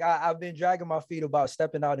time, like I've been dragging my feet about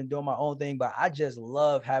stepping out and doing my own thing, but I just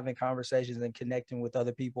love having conversations and connecting with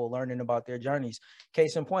other people, learning about their journeys.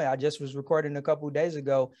 Case in point, I just was recording a couple of days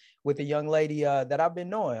ago with a young lady that I've been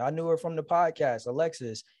knowing. I knew her from the podcast,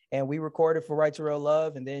 Alexis. And we recorded for Right to Real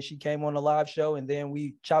Love. And then she came on a live show and then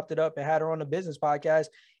we chopped it up and had her on the business podcast.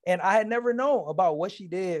 And I had never known about what she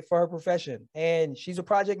did for her profession. And she's a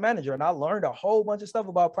project manager. And I learned a whole bunch of stuff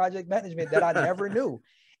about project management that I never knew.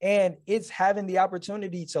 And it's having the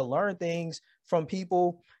opportunity to learn things from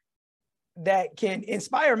people that can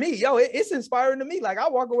inspire me. Yo, it's inspiring to me. Like I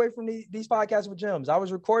walk away from these podcasts with gems. I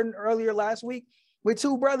was recording earlier last week with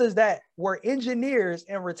two brothers that were engineers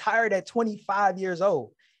and retired at 25 years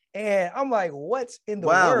old. And I'm like, what's in the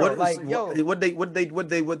world?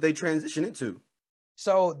 What they transition into?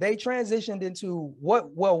 So they transitioned into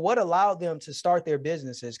what allowed them to start their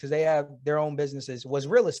businesses, because they have their own businesses, was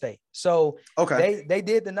real estate. So they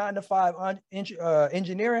did the 9-to-5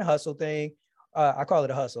 engineering hustle thing. I call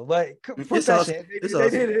it a hustle, but profession.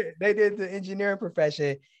 They did the engineering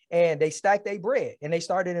profession, and they stacked their bread and they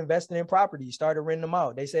started investing in properties, started renting them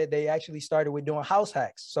out. They said they actually started with doing house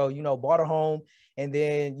hacks. So, bought a home and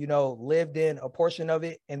then, lived in a portion of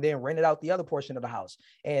it and then rented out the other portion of the house.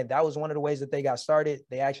 And that was one of the ways that they got started.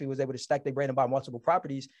 They actually was able to stack their bread and buy multiple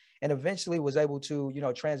properties, and eventually was able to,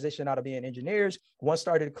 transition out of being engineers. One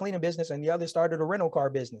started a cleaning business and the other started a rental car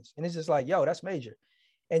business. And it's just like, yo, that's major.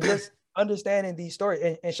 And just understanding these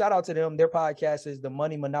stories, and shout out to them. Their podcast is the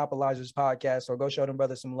Money Monopolizers podcast. So go show them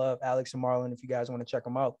brothers some love, Alex and Marlon, if you guys want to check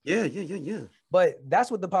them out. Yeah. But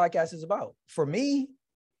that's what the podcast is about. For me,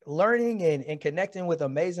 learning and connecting with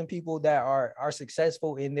amazing people that are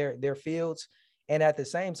successful in their fields, and at the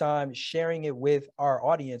same time sharing it with our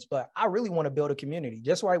audience. But I really want to build a community,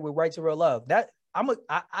 just like with Right to Real Love. That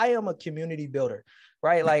I am a community builder,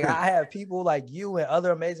 right? Like I have people like you and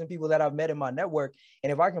other amazing people that I've met in my network.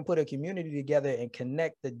 And if I can put a community together and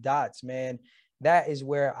connect the dots, man, that is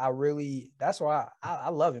where that's why I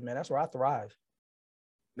love it, man. That's where I thrive.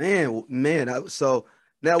 Man. So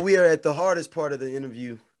now we are at the hardest part of the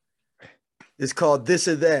interview. It's called This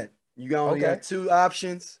or That. You only got two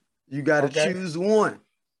options. You got to choose one.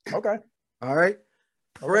 Okay. All right.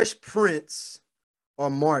 Fresh Prince or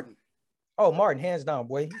Martin? Oh, Martin, hands down,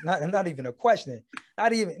 boy. Not even a question.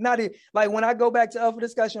 Not even like when I go back to Up for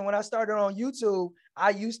Discussion, when I started on YouTube, I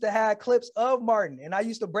used to have clips of Martin and I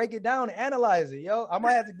used to break it down and analyze it. Yo, I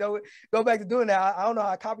might have to go back to doing that. I don't know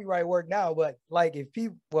how copyright work now, but like if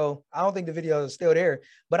people, well, I don't think the video is still there,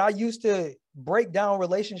 but I used to break down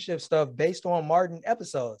relationship stuff based on Martin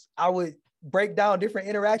episodes. I would break down different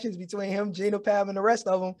interactions between him, Gina, Pam, and the rest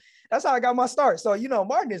of them. That's how I got my start. So, you know,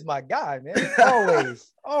 Martin is my guy, man.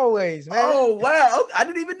 Always, man. Oh, wow. I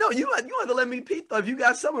didn't even know. You had to let me peep though. If you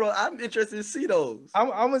got some of those, I'm interested to see those. I'm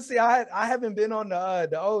gonna see. I haven't been on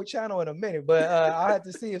the old channel in a minute, but I had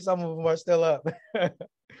to see if some of them are still up.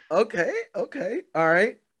 Okay. All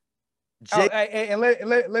right. And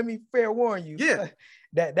let me fair warn you. Yeah.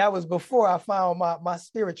 That was before I found my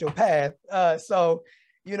spiritual path. So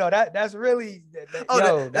you know that's really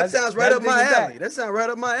that sounds right up my alley. That sounds right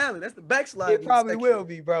up my alley. That's the backslide. It probably will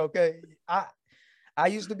be, bro. Okay. I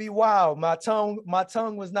used to be wild. My tongue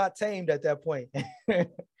was not tamed at that point.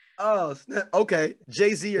 Oh, okay.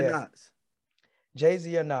 Jay-Z or Nas?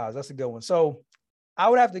 Jay-Z or Nas. That's a good one. So I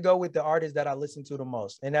would have to go with the artist that I listen to the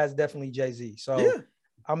most, and that's definitely Jay-Z. So yeah.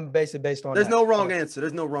 I'm based on There's no wrong answer.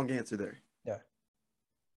 There's no wrong answer there. Yeah.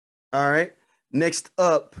 All right. Next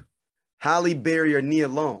up, Halle Berry or Nia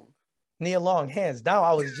Long? Nia Long, hands down.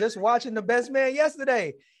 I was just watching The Best Man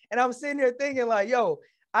yesterday, and I'm sitting there thinking like, yo,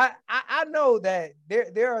 I know that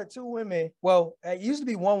there are two women. Well, it used to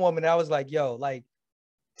be one woman that I was like, yo, like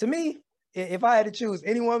to me, if I had to choose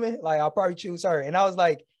any woman, like I'll probably choose her. And I was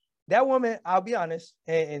like, that woman, I'll be honest,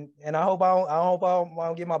 and I hope I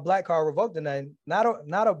don't get my black card revoked or nothing.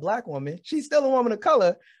 Not a black woman. She's still a woman of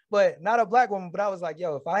color, but not a black woman. But I was like,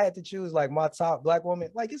 yo, if I had to choose like my top black woman,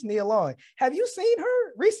 like it's Nia Long. Have you seen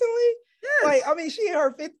her recently? Yes. Like, I mean, she in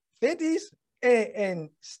her 50s and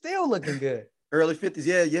still looking good. Early 50s.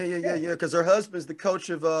 Yeah. Because her husband's the coach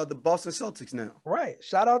of the Boston Celtics now. Right.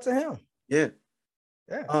 Shout out to him. Yeah.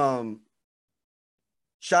 Yeah.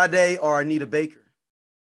 Sade or Anita Baker?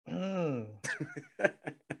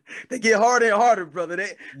 They get harder and harder, brother.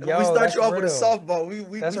 We start you off with a softball.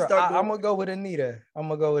 We start. I'm gonna go with Anita.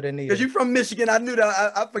 Because you're from Michigan. I knew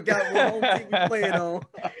that. I forgot what home team we playing on.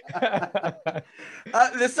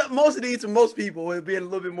 Most of these for most people would be a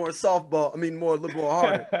little bit more softball. I mean, a little more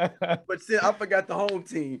harder. But still, I forgot the home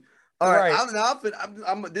team. All right.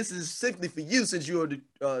 This is simply for you since you're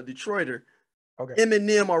a Detroiter. Okay.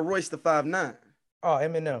 Eminem or Royce the 5'9"? Oh,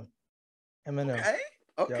 Eminem.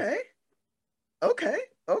 Okay.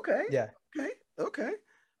 Yeah. Okay.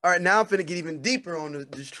 All right, now I'm finna get even deeper on the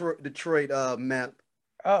Detroit map.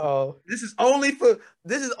 This is only people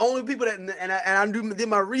that and I did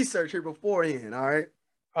my research here beforehand. All right.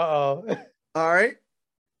 All right.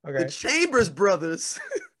 Okay. The Chambers Brothers.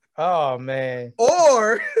 Oh man.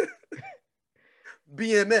 Or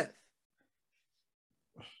BMF.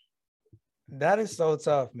 That is so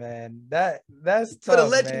tough, man. That's tough. For the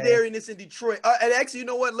legendariness in Detroit. And actually, you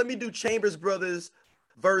know what? Let me do Chambers Brothers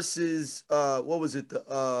versus what was it?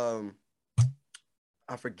 I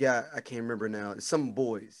forgot. I can't remember now. It's some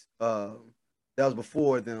boys. That was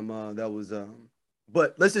before them.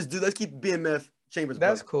 But let's keep BMF Chambers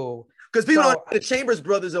Brothers. That's cool. Because the Chambers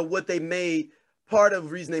Brothers are what they made, part of the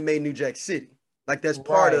reason they made New Jack City. Like that's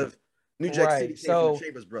part of New Jack City. So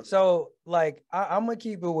Chambers Brothers. So like I'm gonna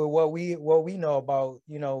keep it with what we know about,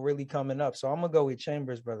 really coming up. So I'm gonna go with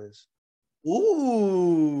Chambers Brothers.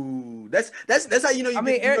 Ooh, that's how you know.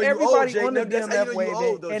 Everybody on the BMF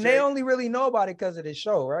wave, and they only really know about it because of this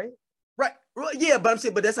show, right? Right. Well, yeah, but I'm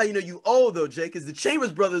saying, that's how you know you old though, Jay, because the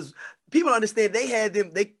Chambers Brothers, people understand they had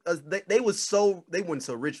them. They weren't so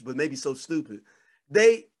rich, but maybe so stupid.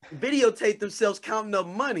 They videotaped themselves counting up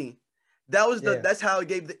money. That's how it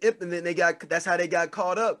gave the imp, and then that's how they got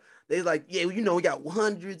caught up. They like, yeah, we got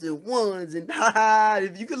hundreds and ones, and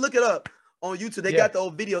if you can look it up on YouTube, they got the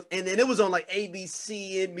old videos, and then it was on like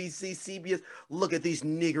ABC, NBC, CBS. Look at these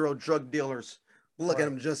Negro drug dealers. Look at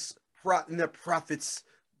them just their profits.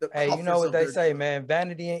 Hey, you know what they say, man?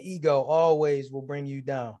 Vanity and ego always will bring you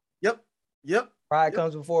down. Yep. Pride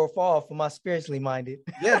comes before a fall for my spiritually minded.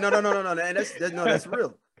 Yeah, no, and that's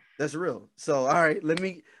real. That's real. So, all right, let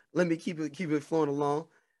me keep it flowing along.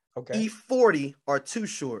 Okay. E40 or Too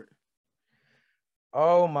Short?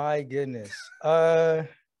 Oh my goodness. I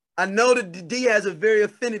know that D has a very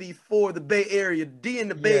affinity for the Bay Area. D and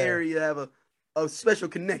the Bay Area have a special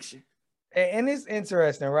connection. And it's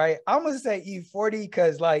interesting, right? I'm gonna say E40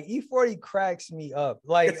 because like E40 cracks me up.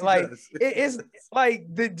 Like it's like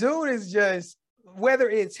the dude is just, whether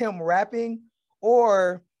it's him rapping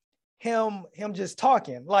or him just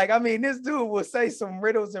talking. Like, I mean, this dude will say some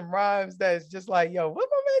riddles and rhymes that's just like, yo, what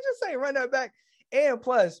my man just say? Run that back. And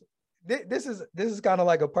plus, this is kind of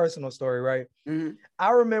like a personal story, right? Mhm.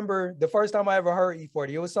 I remember the first time I ever heard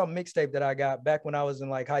E40. It was some mixtape that I got back when I was in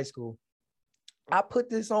like high school. I put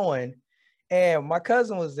this on, and my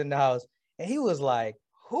cousin was in the house, and he was like,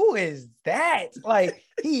 "Who is that?" Like,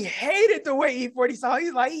 he hated the way E40 song.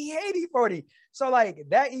 He's like, he hated E40. So like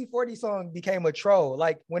that E40 song became a troll.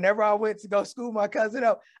 Like whenever I went to go school my cousin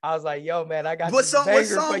up, I was like, "Yo, man, I got What this song? What banger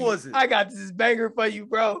song for you. was it? I got this banger for you,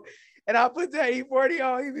 bro." And I put that E40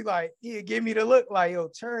 on. He'd be like, he'd give me the look like, "Yo,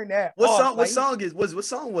 turn that What off." song? Like, What song is? What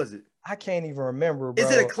song was it? I can't even remember, bro. Is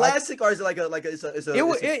it a classic or is it like a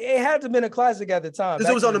It had to have been a classic at the time. Because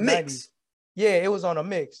it was on the a mix. 90s. Yeah, it was on a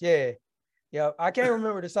mix. Yeah. Yeah. I can't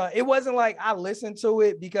remember the song. It wasn't like I listened to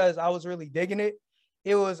it because I was really digging it.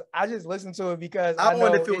 It was, I just listened to it because I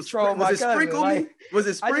wonder if it trolled my cousin. Sprinkle Me? Was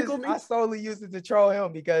it Sprinkle Me? I solely used it to troll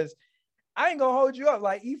him because I ain't gonna hold you up.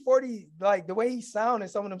 Like E40, like the way he sound in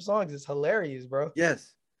some of them songs is hilarious, bro.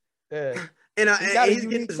 Yes. Yeah. And he's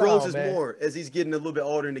getting his roses man. more as he's getting a little bit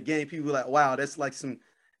older in the game. People are like, wow, that's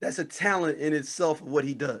a talent in itself of what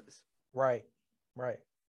he does. Right. Right.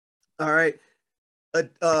 All right.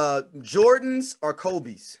 Jordans or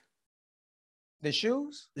Kobe's? The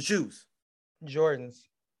shoes? The shoes. Jordans.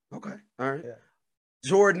 Okay. All right. Yeah.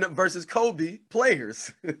 Jordan versus Kobe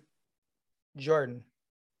players. Jordan.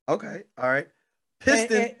 Okay. All right.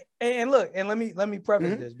 Piston. And look, and let me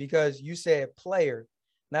preface this because you said player.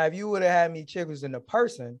 Now, if you would have had me Chickles in the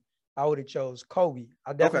person, I would have chose Kobe.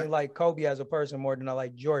 I definitely like Kobe as a person more than I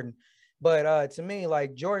like Jordan. But to me,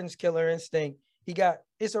 like Jordan's killer instinct,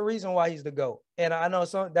 it's a reason why he's the GOAT. And I know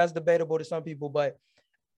that's debatable to some people, but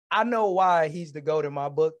I know why he's the GOAT in my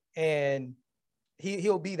book, and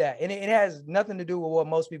he'll be that. And it has nothing to do with what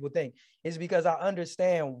most people think. It's because I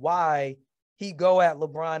understand why he go at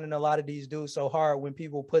LeBron and a lot of these dudes so hard when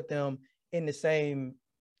people put them in the same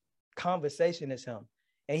conversation as him.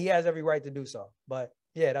 And he has every right to do so. But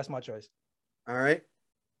yeah, that's my choice. All right.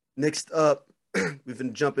 Next up, we're going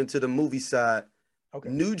to jump into the movie side. Okay.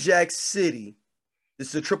 New Jack City. This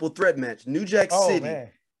is a triple threat match. New Jack City,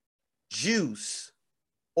 man. Juice,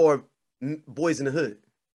 or Boys in the Hood.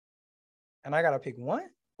 And I got to pick one?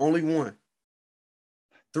 Only one.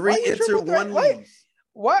 3 enter, 1 leaves.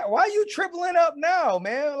 Why are you tripling up now,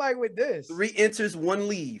 man? Like with this. 3 enters, 1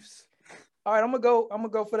 leaves. All right, I'm gonna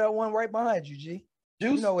go for that one right behind you, G.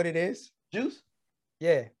 Juice? You know what it is. Juice?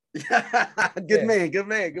 Yeah. Good man.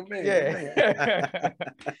 Yeah.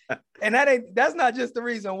 And that's not just the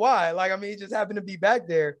reason why. Like, I mean, it just happened to be back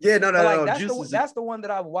there. Yeah, no. That's the one that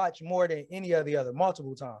I've watched more than any of the other,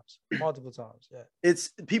 multiple times. Yeah. It's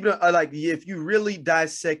people are like, if you really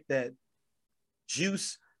dissect that,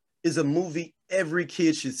 Juice is a movie every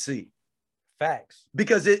kid should see. Facts.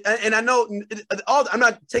 Because and I know I'm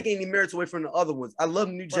not taking any merits away from the other ones. I love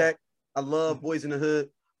New Jack. I love Boys in the Hood.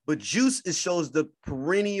 But Juice, it shows the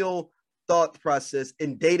perennial thought process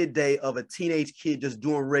and day-to-day of a teenage kid just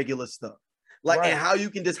doing regular stuff. Like, and how you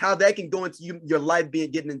can how that can go into your life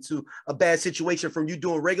getting into a bad situation from you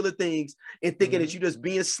doing regular things and thinking that you just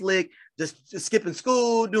being slick, just skipping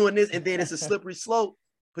school, doing this, and then it's a slippery slope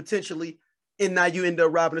potentially. And now you end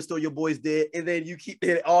up robbing the store, your boy's dead, and then you keep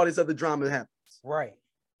all this other drama happens. Right.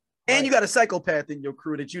 And you got a psychopath in your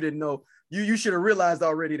crew that you didn't know. You should have realized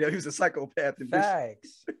already that he was a psychopath.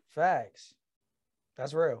 Facts.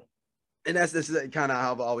 That's real. And this is kind of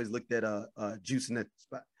how I've always looked at Juice in that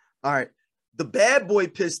spot. All right. The Bad Boy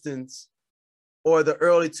Pistons or the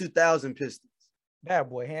early 2000 Pistons? Bad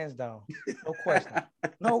Boy, hands down. No question.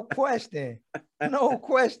 No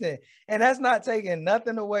question. And that's not taking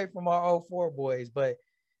nothing away from our 04 boys, but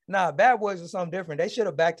Bad Boys are something different. They should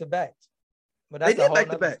have back-to-back. But that's a whole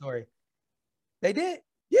other story. They did?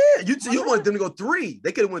 Yeah, you wanted them to go 3.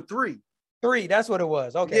 They could have went 3. 3, that's what it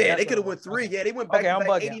was. Okay. Yeah, they could have went 3. Okay. Yeah, they went back to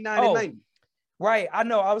back 89 and 90. Right. I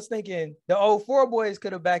know. I was thinking the 04 boys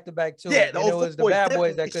could have back-to-back too. Yeah, it was the Bad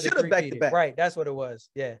Boys that could have back-to-back. Right. That's what it was.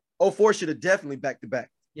 Yeah. 04 should have definitely back-to-back.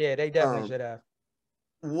 Yeah, they definitely should have.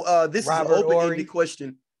 This Robert is an open-ended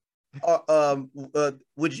question.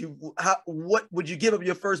 What would you give up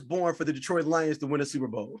your firstborn for the Detroit Lions to win a Super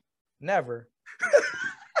Bowl? Never.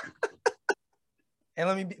 And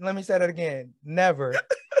let me say that again. Never.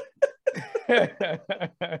 The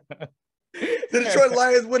Detroit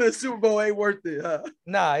Lions winning a Super Bowl ain't worth it, huh?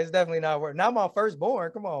 Nah, it's definitely not worth it. Not my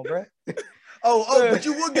firstborn. Come on, bro. But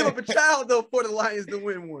you would give up a child though for the Lions to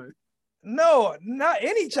win one. No, not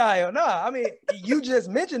any child. Nah, I mean, you just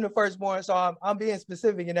mentioned the firstborn, so I'm being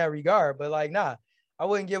specific in that regard. But like, I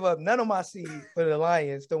wouldn't give up none of my seed for the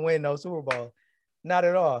Lions to win no Super Bowl. Not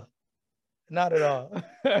at all. Not at all.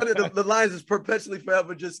 The Lions is perpetually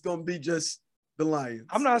forever just gonna be just the Lions.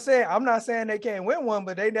 I'm not saying they can't win one,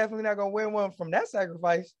 but they definitely not gonna win one from that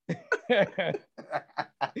sacrifice.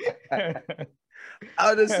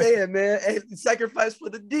 I was just saying, man, hey, sacrifice for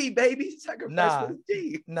the D, baby. Sacrifice for the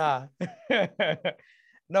D. Nah.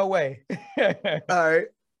 No way. All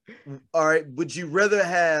right. Would you rather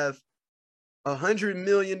have $100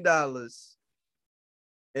 million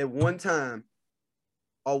at one time,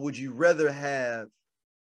 or would you rather have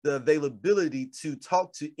the availability to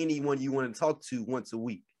talk to anyone you want to talk to once a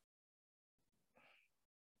week?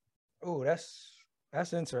 Oh, that's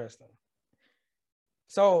interesting.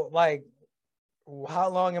 So, like, how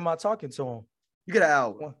long am I talking to him? You get an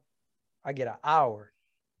hour. I get an hour.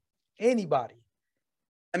 Anybody.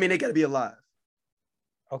 I mean, they got to be alive.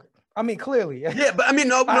 Okay. I mean, clearly. Yeah, but I mean,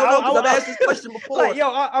 no, because I've asked this question before. Like, yo,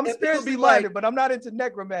 I'm spiritually minded, but I'm not into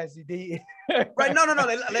necromancy, D. Right? No.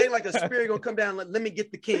 They ain't like a spirit gonna come down. Let me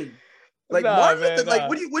get the king. Like Nah, Martin man, Luther. Like,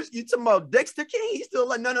 what you talking about? Dexter King? He's still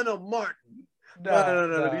like, no, Martin.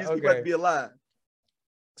 No. These people have to be alive.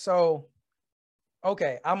 So,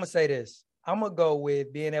 okay, I'm gonna say this. I'm gonna go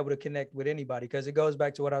with being able to connect with anybody because it goes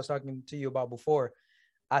back to what I was talking to you about before.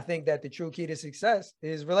 I think that the true key to success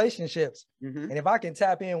is relationships. Mm-hmm. And if I can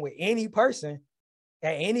tap in with any person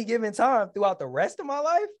at any given time throughout the rest of my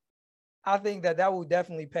life, I think that will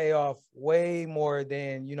definitely pay off way more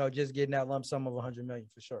than, just getting that lump sum of 100 million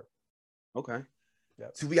for sure. Okay.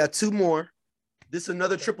 Yep. So we got two more. This is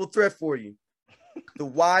another triple threat for you. The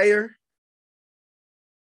Wire,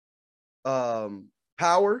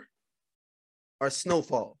 Power, or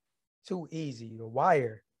Snowfall? Too easy. The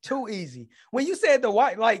Wire. Too easy. When you said the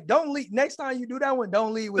Wire, like, don't lead. Next time you do that one,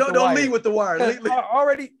 don't lead with the Wire. Don't lead with the Wire.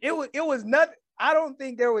 Already, it was nothing. I don't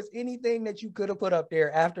think there was anything that you could have put up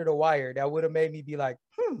there after the Wire that would have made me be like,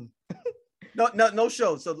 No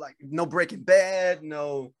show. So like, no Breaking Bad.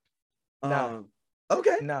 No. Nah.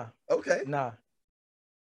 Okay. Nah. Okay. Nah.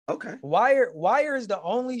 Okay. Wire is the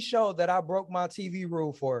only show that I broke my TV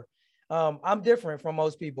rule for. I'm different from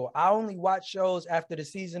most people. I only watch shows after the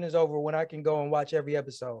season is over when I can go and watch every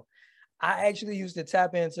episode. I actually used to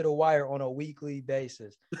tap into The Wire on a weekly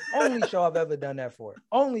basis. Only show I've ever done that for.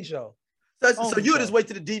 Only show. So you would just wait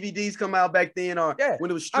till the DVDs come out back then, or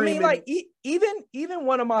when it was streaming? I mean, like even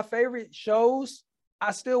one of my favorite shows,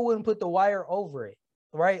 I still wouldn't put The Wire over it,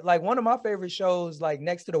 right? Like one of my favorite shows, like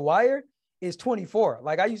next to The Wire, is 24.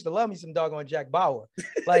 Like I used to love me some doggone Jack Bauer.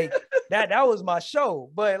 Like that was my show.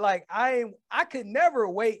 But like I could never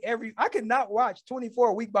I could not watch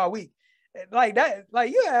 24 week by week. Like that,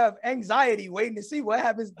 like you have anxiety waiting to see what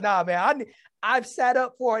happens. Nah, man, I've sat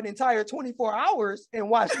up for an entire 24 hours and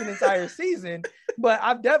watched an entire season, but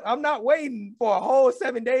I'm not waiting for a whole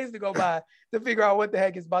 7 days to go by to figure out what the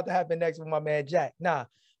heck is about to happen next with my man Jack. Nah,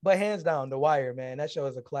 but hands down, The Wire, man, that show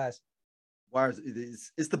is a classic. Wire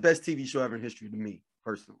it's the best TV show ever in history to me,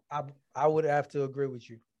 personally. I would have to agree with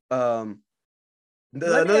you.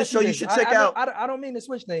 Another show you should check out. I don't mean to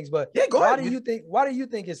switch things, but yeah, go ahead. Why do you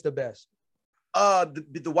think it's the best?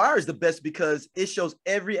 The Wire is the best because it shows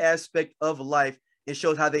every aspect of life. It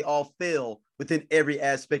shows how they all fail within every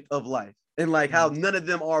aspect of life, and like how none of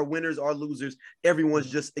them are winners or losers.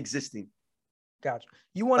 Everyone's just existing. Gotcha.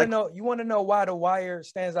 You want to know why The Wire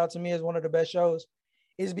stands out to me as one of the best shows?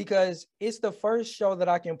 Is because it's the first show that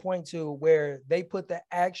I can point to where they put the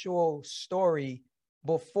actual story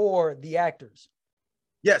before the actors.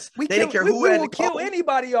 Yes, we will kill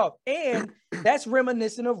anybody off, and that's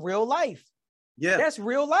reminiscent of real life. Yeah, that's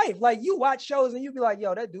real life. Like you watch shows and you be like,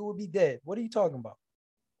 "Yo, that dude would be dead." What are you talking about?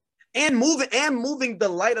 And moving the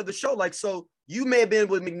light of the show. Like, so you may have been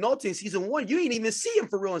with McNulty in season 1. You ain't even see him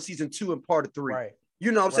for real in season 2 and part of 3. Right.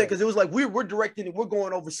 You know what I'm saying? Because it was like we're directing it. We're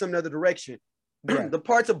going over some other direction. Yeah. The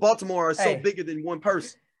parts of Baltimore are so bigger than one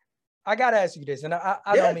person. I gotta ask you this, and I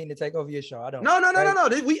don't mean to take over your show. I don't. No.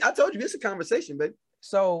 I told you this is a conversation, baby.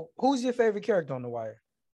 So, who's your favorite character on The Wire?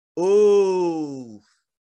 Oh,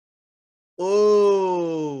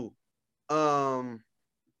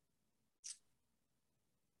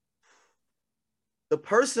 the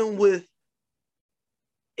person with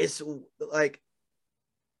it's like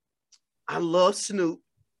I love Snoop.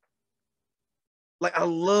 Like I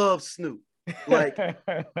love Snoop. Like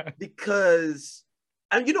because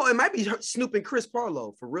it might be Snoop and Chris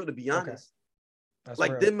Parlow for real, to be honest. That's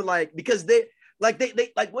like real. Them, like because they like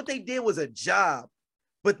what they did was a job,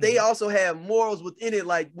 but they also had morals within it.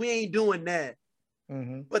 Like we ain't doing that.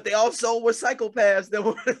 But they also were psychopaths that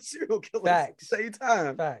were serial killers at the same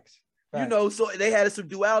time. Facts. So they had some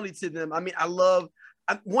duality to them. I mean,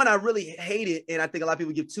 I really hated, and I think a lot of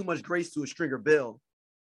people give too much grace to, a Stringer Bell.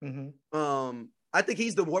 I think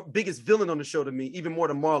he's the biggest villain on the show to me, even more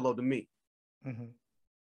than Marlowe to me.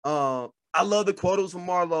 I love the quotables from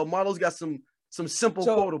Marlo. Marlo's got some simple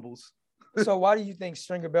quotables. So why do you think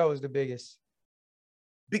Stringer Bell is the biggest?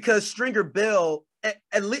 Because Stringer Bell,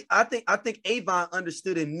 at least I think Avon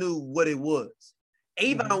understood and knew what it was.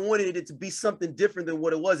 Avon wanted it to be something different than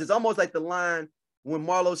what it was. It's almost like the line when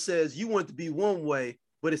Marlo says, "You want it to be one way,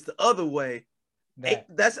 but it's the other way."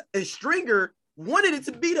 And Stringer wanted it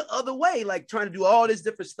to be the other way, like trying to do all this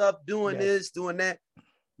different stuff, doing this, doing that.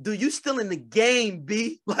 Dude, you still in the game,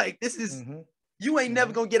 B. Like, this is, you ain't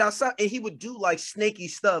never gonna get outside. And he would do like snaky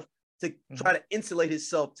stuff to try to insulate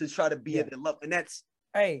himself, to try to be at the level. And that's,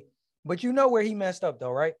 hey, but you know where he messed up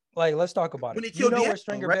though, right? Like, let's talk about when it. he killed where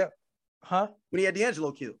Stringer Bell, when he had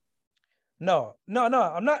D'Angelo killed. No.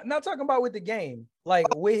 I'm not talking about with the game, like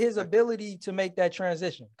with his ability to make that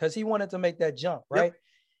transition, because he wanted to make that jump, right?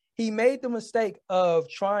 He made the mistake of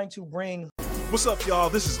trying to bring. What's up, y'all?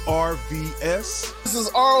 This is RVS. This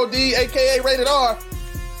is ROD, aka Rated R.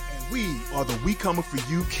 And we are the We Coming For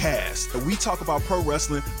You cast. And we talk about pro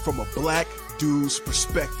wrestling from a black dude's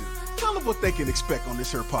perspective. Tell them what they can expect on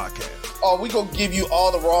this here podcast. Oh, we gonna give you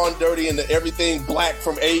all the raw and dirty and the everything black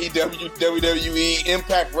from AEW, WWE,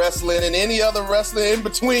 Impact Wrestling, and any other wrestling in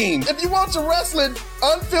between. If you want your wrestling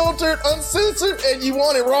unfiltered, uncensored, and you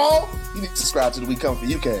want it raw, you need to subscribe to the We Come For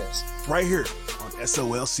You cast. Right here on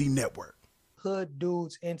SOLC Network. Hood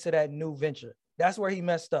dudes into that new venture. That's where he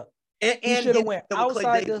messed up. And he should have went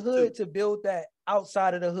outside the hood to build that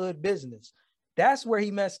outside of the hood business. That's where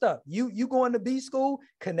he messed up. You going to B school,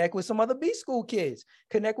 connect with some other B school kids,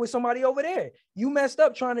 connect with somebody over there. You messed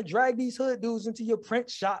up trying to drag these hood dudes into your print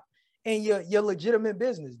shop and your legitimate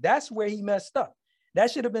business. That's where he messed up.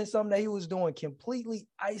 That should have been something that he was doing completely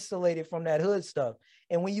isolated from that hood stuff.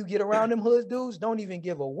 And when you get around them hood dudes, don't even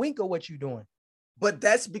give a wink of what you're doing. But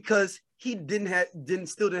that's because he still didn't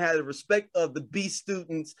have the respect of the B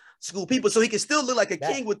students, school people, so he can still look like a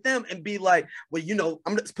king with them and be like, well,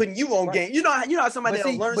 I'm just putting you on game. You know how somebody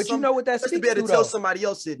that'll learn something. But you know what that speaks to be able to though. tell somebody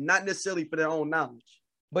else it, not necessarily for their own knowledge.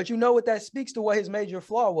 But you know what that speaks to, what his major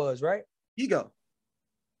flaw was, right? Ego.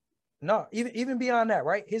 No, even beyond that,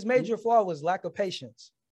 right? His major flaw was lack of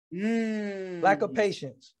patience. Lack of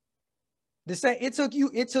patience. The same. It took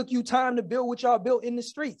you time to build what y'all built in the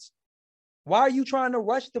streets. Why are you trying to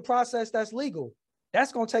rush the process that's legal?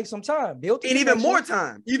 That's going to take some time. Build and even more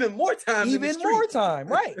time,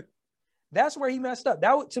 right? That's where he messed up.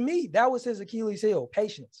 To me, that was his Achilles heel,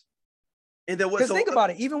 patience. And then because think about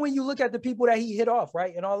it, even when you look at the people that he hit off,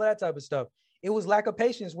 right, and all that type of stuff, it was lack of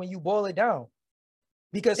patience when you boil it down.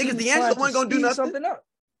 Because D'Angelo wasn't going to do nothing. Something up.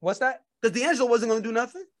 What's that? Because D'Angelo wasn't going to do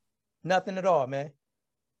nothing. Nothing at all, man.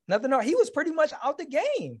 Nothing at all. He was pretty much out the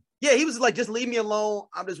game. Yeah, he was like, just leave me alone.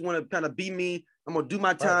 I just want to kind of be me. I'm going to do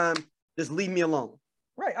my time. Right. Just leave me alone.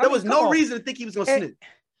 Right. There was no reason to think he was going to snitch.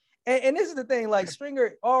 And this is the thing, like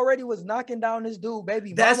Stringer already was knocking down this dude,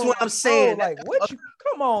 baby. That's what I'm saying. Like,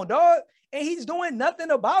 come on, dog. And he's doing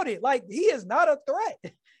nothing about it. Like, he is not a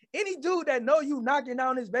threat. Any dude that know you knocking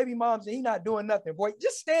down his baby moms and he not doing nothing, boy,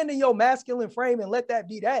 just stand in your masculine frame and let that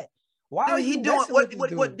be that. Why are you doing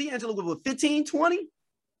what D'Angelo was, 15, 20?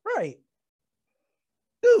 Right.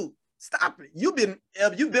 Dude, stop it. You've been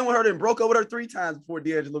with her and broke up with her 3 times before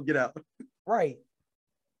D'Angelo get out. Right.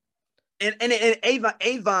 And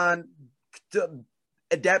Avon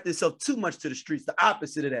adapted himself too much to the streets, the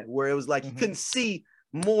opposite of that, where it was like he couldn't see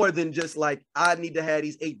more than just like, I need to have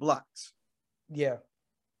these 8 blocks. Yeah.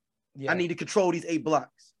 I need to control these 8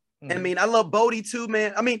 blocks. I mean, I love Bodie too,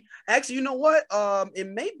 man. I mean, actually, you know what? It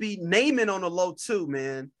may be Naaman on the low too,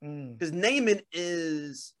 man. Because Naaman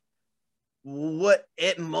is what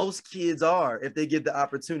at most kids are if they get the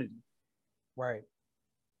opportunity. Right.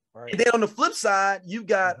 And then on the flip side, you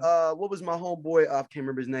got what was my homeboy? I can't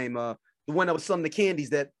remember his name. The one that was selling the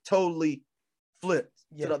candies that totally flipped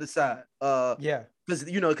to the other side. Because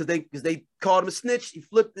they called him a snitch. He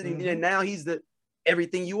flipped it, and now he's the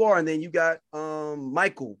everything you are. And then you got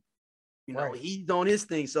Michael. He's on his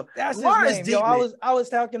thing. So that's his name. Deep, I was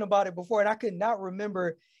talking about it before, and I could not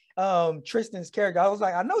remember Tristan's character. I was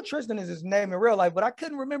like, I know Tristan is his name in real life, but I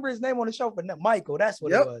couldn't remember his name on the show. But Michael, that's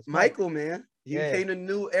what it was. Michael, man. He came to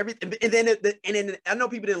know everything. And then I know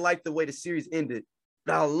people didn't like the way the series ended,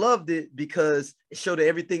 but I loved it because it showed that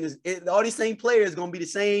everything is all these same players gonna be the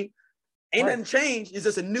same. Ain't nothing changed. It's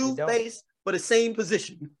just a new face, but the same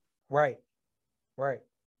position. Right.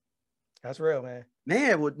 That's real, man.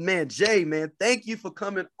 Man, Jay, man, thank you for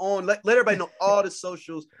coming on. Let everybody know all the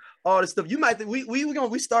socials, all the stuff. You might think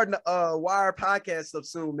we starting the Wire podcast stuff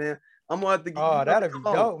soon, man. I'm gonna have to. Oh, that'd be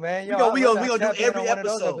dope, man. We gonna do every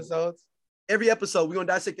episode. Every episode, we're gonna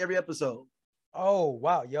dissect every episode. Oh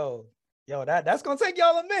wow, yo, Yo, that's gonna take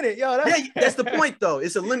y'all a minute. Yo, Yeah, that's the point though.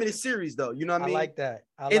 It's a limited series though. You know what I mean? I like that.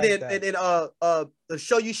 And then the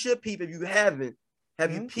show you should peep if you haven't.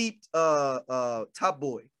 Have you peeped Top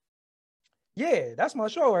Boy? Yeah, that's my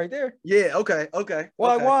show right there. Yeah, okay.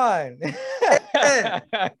 Why?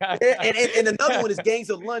 And another one is Gangs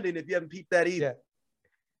of London, if you haven't peeped that either.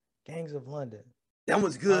 Yeah. Gangs of London. That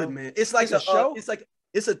one's good, man. It's like a show.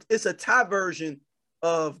 It's a Thai version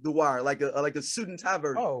of The Wire, like a suit and tie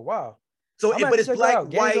version. Oh wow. So but it's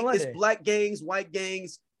black, white, it's London. black gangs, white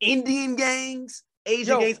gangs, Indian gangs,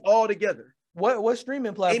 Asian gangs all together. What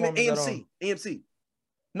streaming platform is that on? AMC.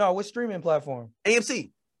 No, what streaming platform?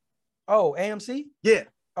 AMC. Oh, AMC? Yeah.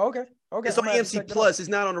 Okay. It's on AMC Plus. It's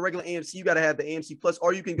not on the regular AMC. You got to have the AMC Plus,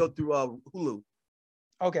 or you can go through Hulu.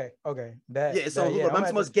 Okay. It's on Hulu. I'm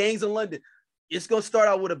talking Gangs in London. It's gonna start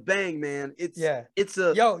out with a bang, man. It's a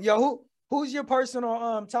who's your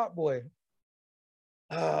personal Top Boy?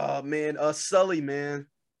 Oh man, Sully, man.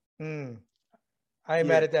 I ain't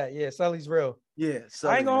mad at that. Yeah, Sully's real. Yeah,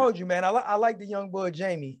 Sully, I ain't gonna hold you, man. I like the young boy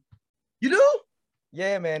Jamie. You do?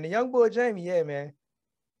 Yeah, man. The young boy Jamie. Yeah, man.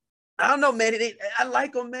 I don't know, man. I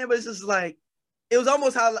like him, man, but it's just like it was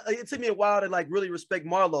almost how it took me a while to like really respect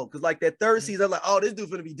Marlo, because like that third season, I'm like, oh, this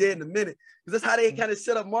dude's gonna be dead in a minute, because that's how they kind of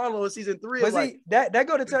set up Marlo in season 3. But see, that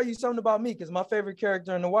go to tell you something about me, because my favorite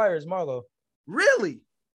character in The Wire is Marlo. Really?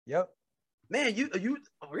 Yep. Man, you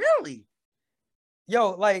really?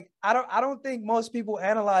 Yo, like I don't think most people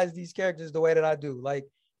analyze these characters the way that I do. Like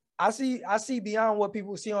I see beyond what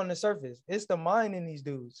people see on the surface. It's the mind in these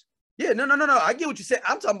dudes. Yeah, no. I get what you said.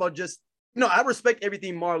 I'm talking about just, I respect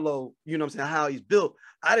everything Marlo, you know what I'm saying, how he's built.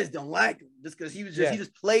 I just don't like him just because he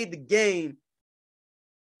just played the game.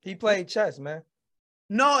 He played chess, man.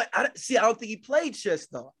 No, I don't think he played chess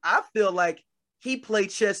though. I feel like he played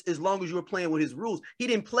chess as long as you were playing with his rules. He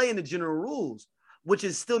didn't play in the general rules, which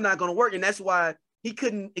is still not going to work. And that's why he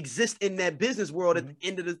couldn't exist in that business world at the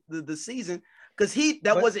end of the season, because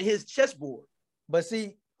wasn't his chessboard. But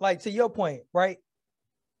see, like to your point, right?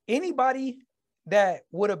 Anybody that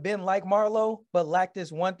would have been like Marlo but lacked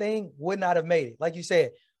this one thing would not have made it. Like you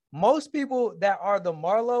said, most people that are the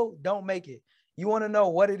Marlo don't make it. You want to know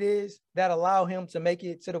what it is that allowed him to make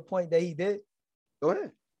it to the point that he did? Go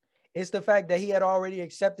ahead. It's the fact that he had already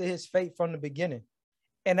accepted his fate from the beginning.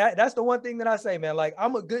 And that's the one thing that I say, man. Like,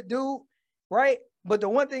 I'm a good dude, right? But the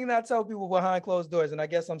one thing that I tell people behind closed doors, and I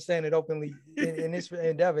guess I'm saying it openly in this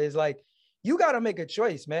endeavor, is like, you got to make a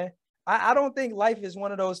choice, man. I don't think life is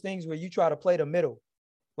one of those things where you try to play the middle.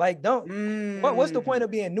 Like, what's the point of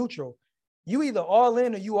being neutral? You either all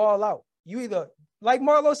in or you all out. You either, like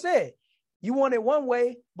Marlo said, you want it one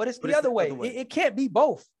way, but it's the other way. It can't be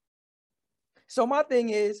both. So my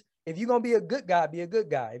thing is, if you're going to be a good guy, be a good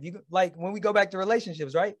guy. If you like, when we go back to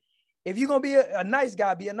relationships, right? If you're going to be a nice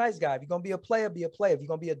guy, be a nice guy. If you're going to be a player, be a player. If you're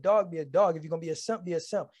going to be a dog, be a dog. If you're going to be a simp, be a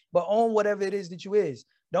simp. But own whatever it is that you is.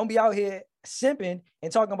 Don't be out here simping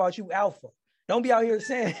and talking about you alpha. Don't be out here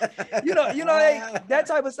saying, that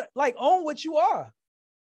type of stuff. Like, own what you are.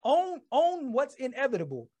 Own what's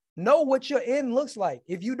inevitable. Know what your end looks like.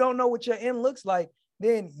 If you don't know what your end looks like,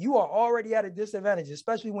 then you are already at a disadvantage,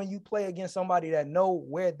 especially when you play against somebody that know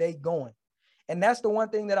where they going. And that's the one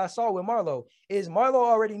thing that I saw with Marlo, is Marlo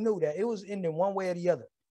already knew that it was ending one way or the other,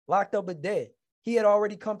 locked up or dead. He had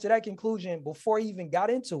already come to that conclusion before he even got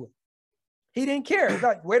into it. He didn't care.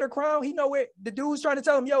 Like, wear the crown. He know where the dude was trying to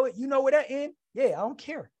tell him, yo, you know where that end? Yeah, I don't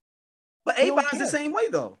care. But Avon's the same way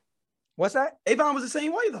though. What's that? Avon was the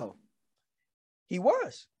same way though. He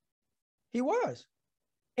was.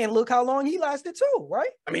 And look how long he lasted too,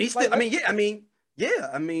 right? I mean, he's still,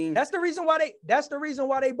 that's the reason why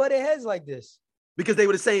they butted heads like this. Because they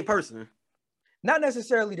were the same person. Not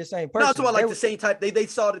necessarily the same person. No, so like the same type. They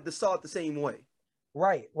saw it the same way.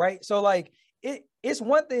 Right. So like it's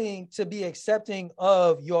one thing to be accepting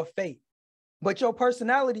of your fate, but your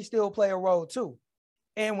personality still play a role too.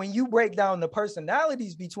 And when you break down the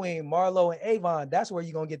personalities between Marlo and Avon, that's where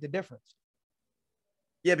you're gonna get the difference.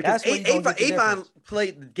 Yeah, because Avon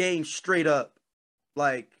played the game straight up.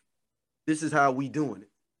 Like, this is how we doing it.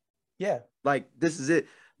 Yeah. Like, this is it.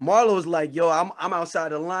 Marlo's like, yo, I'm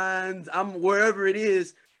outside the lines. I'm wherever it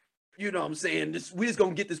is. You know what I'm saying? We just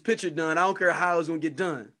gonna get this picture done. I don't care how it's gonna get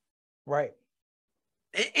done. Right.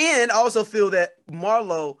 And I also feel that when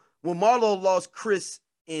Marlo lost Chris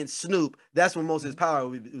and Snoop, that's when most of his power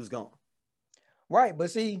was gone. Right.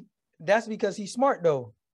 But see, that's because he's smart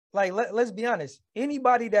though. Like, let's be honest.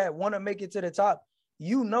 Anybody that want to make it to the top,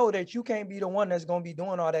 you know that you can't be the one that's going to be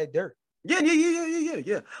doing all that dirt.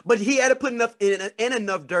 Yeah. But he had to put enough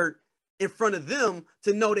dirt in front of them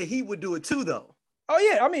to know that he would do it too, though. Oh,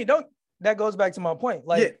 yeah. I mean, that goes back to my point.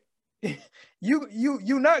 Like,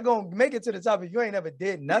 you not gonna make it to the top if you ain't ever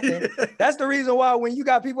did nothing. That's the reason why when you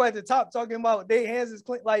got people at the top talking about their hands is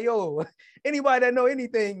clean, like, yo, anybody that know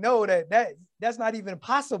anything know that's not even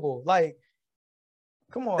possible. Like,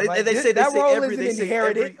 come on, they say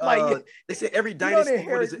every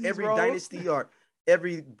dynasty, every dynasty or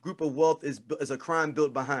every group of wealth is a crime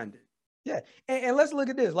built behind it. Yeah, and let's look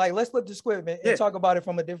at this. Like, let's flip the script and talk about it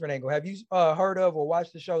from a different angle. Have you heard of or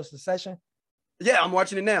watched the show Succession? Yeah, I'm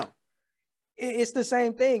watching it now. It's the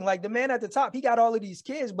same thing. Like, the man at the top, he got all of these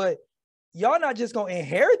kids, but y'all not just gonna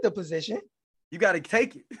inherit the position. You got to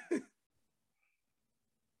take it.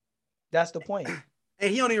 That's the point.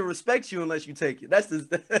 And he don't even respect you unless you take it. That's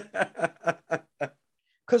the.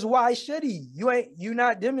 Because why should he? You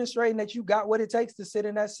not demonstrating that you got what it takes to sit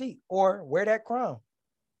in that seat or wear that crown.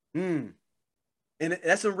 And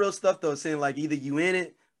that's some real stuff though, saying like either you in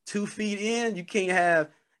it 2 feet in, you can't have,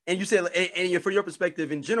 and you said, and from your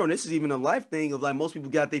perspective in general, this is even a life thing of like most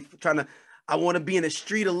people I want to be in the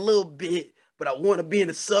street a little bit, but I want to be in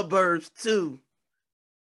the suburbs too.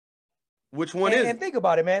 Which one is? And think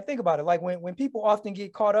about it, man. Think about it. Like when people often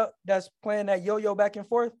get caught up, that's playing that yo-yo back and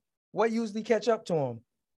forth, what usually catch up to them?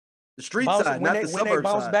 The street side, not the suburb side. When they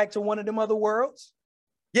bounce back to one of them other worlds.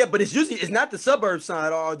 Yeah, but it's not the suburb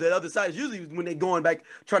side or the other side. It's usually when they're going back,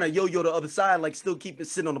 trying to yo-yo the other side, like still keep it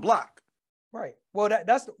sitting on the block. Right.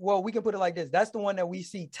 Well, we can put it like this. That's the one that we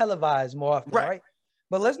see televised more often, right?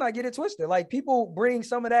 But let's not get it twisted. Like, people bring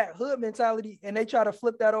some of that hood mentality and they try to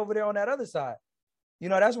flip that over there on that other side. You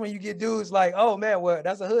know, that's when you get dudes like, oh man, well,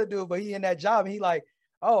 that's a hood dude, but he in that job and he like,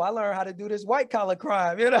 oh, I learned how to do this white collar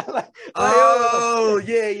crime, you know?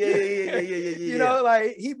 Yeah. You know,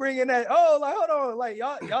 like he bringing that. Oh, like hold on, like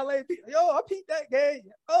y'all ain't. Yo, I peeped that game.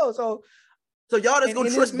 Oh, so y'all just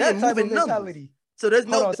gonna trust me in moving numbers. So there's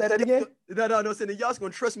hold on, say that again. No. Saying y'all just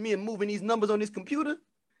gonna trust me in moving these numbers on this computer,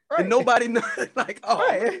 and nobody knows. Like, oh,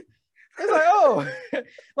 right. It's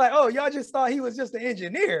like, oh, y'all just thought he was just an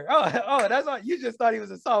engineer. Oh, that's all. You just thought he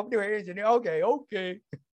was a software engineer. Okay.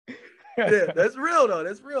 Yeah, that's real though.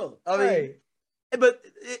 That's real. I mean, but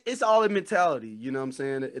it's all in mentality. You know what I'm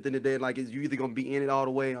saying? At the end of the day, like, you either gonna be in it all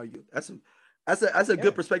the way, or you. That's a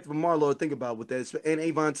good perspective of Marlo to think about with that, and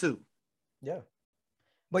Avon too. Yeah,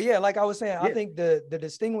 but yeah, like I was saying, I think the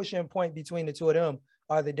distinguishing point between the two of them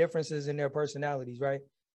are the differences in their personalities, right?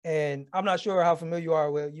 And I'm not sure how familiar you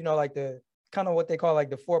are with, you know, like the kind of what they call like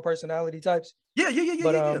the 4 personality types. Yeah.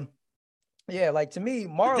 Yeah, like to me,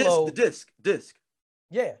 Marlo, the disc.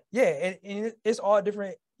 Yeah, and it's all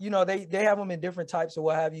different. You know, they have them in different types or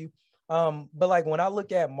what have you. But like when I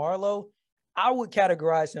look at Marlo, I would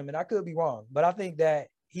categorize him, and I could be wrong, but I think that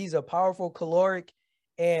he's a powerful caloric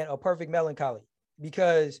and a perfect melancholy,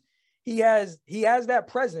 because he has that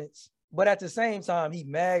presence, but at the same time, he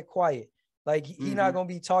mad quiet. Like he's not gonna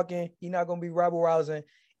be talking, he's not gonna be rabble rousing,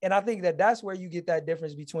 and I think that that's where you get that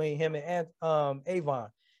difference between him and Avon.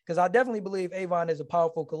 Because I definitely believe Avon is a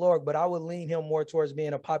powerful caloric, but I would lean him more towards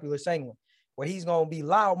being a popular sanguine, where he's going to be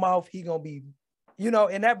loudmouth. He's going to be, you know,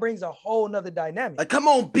 and that brings a whole nother dynamic. Like, come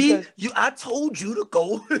on, B, I told you to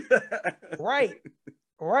go. Right.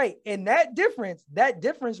 And that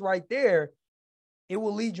difference right there, it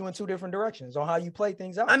will lead you in 2 different directions on how you play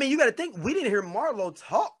things out. I mean, you got to think, we didn't hear Marlo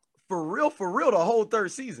talk for real, the whole 3rd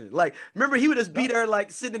season. Like, remember, he would just be there,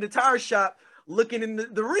 like, sitting in the tire shop, looking in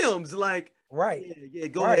the rims, like, right. Yeah.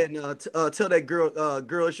 Go ahead and tell that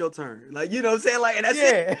girl it's your turn. Like, you know what I'm saying? Like, and that's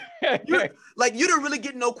it. You didn't really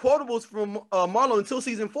get no quotables from Marlo until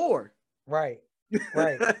season 4. Right.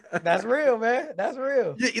 That's real, man. That's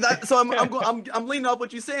real. Yeah. So I'm leaning off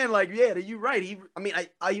what you're saying. Like, yeah, you're right. He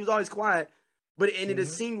was always quiet, but it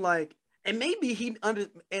just seemed like, and maybe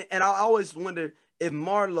and I always wonder if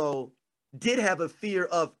Marlo did have a fear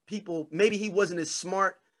of people. Maybe he wasn't as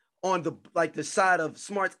smart on the side of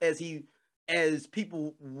smarts as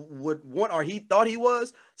people would want, or he thought he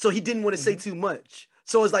was, so he didn't want to say too much.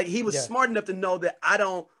 So it's like he was smart enough to know that I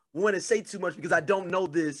don't want to say too much because I don't know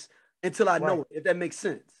this until I know it, if that makes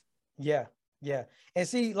sense. Yeah. And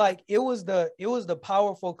see, like it was the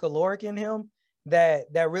powerful caloric in him that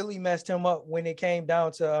really messed him up when it came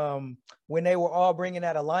down to when they were all bringing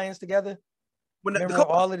that alliance together. Remember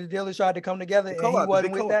all of the dealers tried to come together and he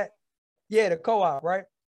wasn't with that? Yeah, the co-op, right?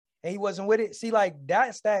 And he wasn't with it. See, like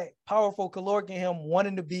that's that powerful caloric in him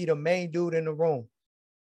wanting to be the main dude in the room,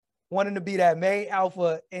 wanting to be that main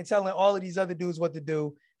alpha and telling all of these other dudes what to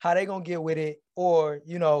do, how they gonna get with it, or,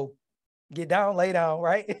 you know, get down, lay down,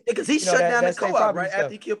 right? Because he shut down the co-op, right? After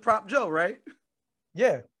he killed Prop Joe, right?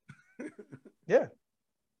 Yeah.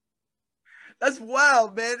 That's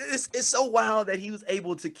wild, man. It's so wild that he was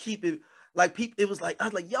able to keep it. like people, it was like, I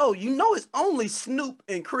was like, yo, you know, it's only Snoop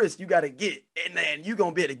and Chris you got to get, and then you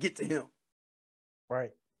going to be able to get to him.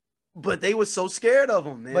 Right. But they were so scared of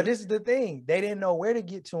him, man. But this is the thing. They didn't know where to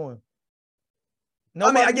get to him.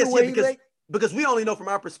 I mean, I guess, yeah, because we only know from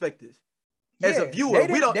our perspective. As a viewer,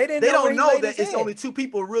 they don't know that it's only two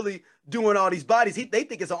people really doing all these bodies. They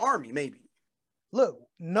think it's an army, maybe. Look,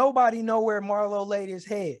 nobody know where Marlo laid his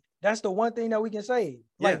head. That's the one thing that we can say.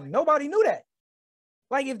 Like, nobody knew that.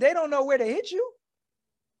 Like, if they don't know where to hit you,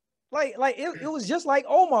 like it was just like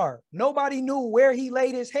Omar. Nobody knew where he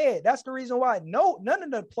laid his head. That's the reason why none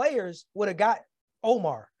of the players would have got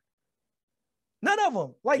Omar. None of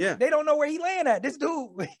them. Like, they don't know where he laying at. This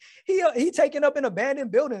dude, he taken up in abandoned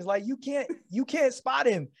buildings. Like, you can't spot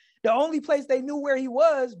him. The only place they knew where he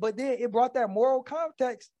was, but then it brought that moral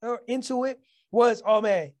context into it, was, oh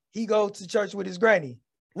man, he goes to church with his granny.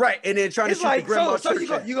 Right. And then trying to shoot the grandma. So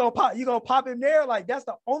you gonna pop him there? Like, that's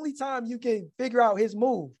the only time you can figure out his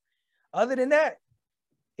move. Other than that,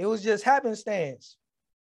 it was just happenstance.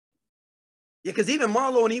 Yeah, because even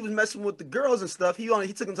Marlo, when he was messing with the girls and stuff, he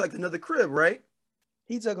took him to like another crib, right?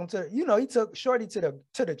 He took him to, he took Shorty to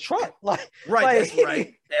the truck. Like, right,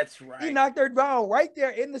 like, that's right. He knocked her down right there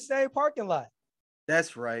in the same parking lot.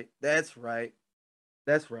 That's right.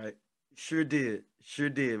 Sure did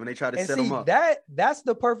when they tried to set him up. That's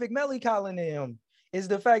the perfect Melly Collin in him, is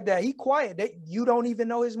the fact that he quiet. You don't even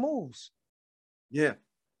know his moves. Yeah.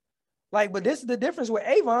 Like, but this is the difference with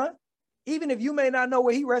Avon. Even if you may not know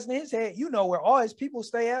where he resting his head, you know where all his people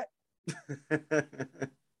stay at.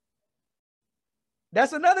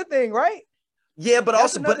 That's another thing, right? Yeah, but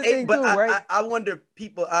That's also, right? I wonder,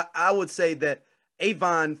 people, I would say that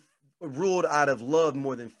Avon ruled out of love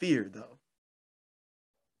more than fear, though.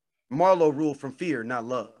 Marlo ruled from fear, not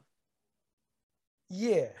love.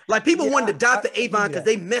 Yeah. Like, people wanted to die for Avon because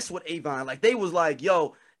they messed with Avon. Like, they was like,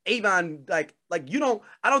 yo, Avon, like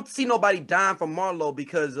I don't see nobody dying from Marlo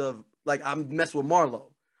because of, like, I'm messing with Marlo.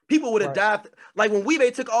 People would have died. Like, when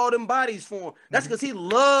Weebay took all them bodies for him, that's because he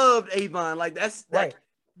loved Avon. Like, that's right.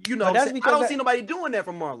 You know, I don't see nobody doing that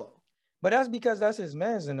for Marlo. But that's because that's his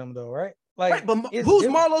mans in them, though, right? Like, right, but who's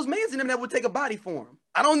Marlo's mans in him that would take a body for him?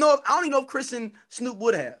 I don't even know if Chris and Snoop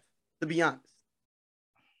would have, to be honest.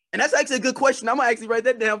 And that's actually a good question. I'm gonna actually write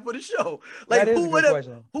that down for the show. Like, who would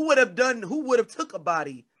have took a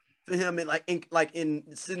body for him and in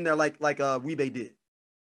sitting there like Weebay did?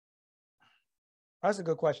 That's a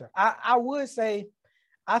good question. I would say,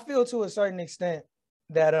 I feel to a certain extent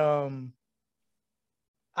that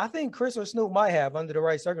I think Chris or Snoop might have under the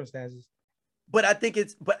right circumstances. But I think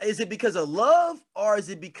but is it because of love, or is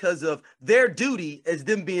it because of their duty as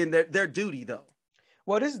them being their duty though?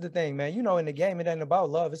 Well, this is the thing, man. You know, in the game, it ain't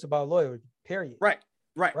about love, it's about loyalty, period. Right.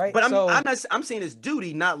 But I'm saying it's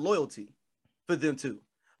duty, not loyalty for them too.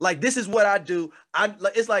 Like, this is what I do.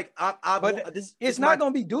 It's not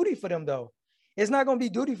gonna be duty for them though. It's not going to be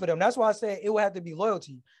duty for them. That's why I said it will have to be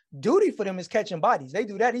loyalty. Duty for them is catching bodies. They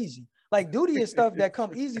do that easy. Like, duty is stuff that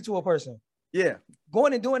come easy to a person. Yeah.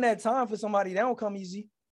 Going and doing that time for somebody, that don't come easy.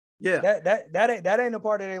 Yeah. That ain't a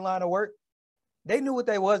part of their line of work. They knew what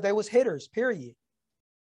they was. They was hitters, period.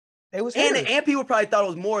 They was hitters. And people probably thought it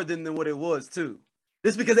was more than what it was too.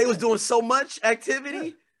 Just because they was doing so much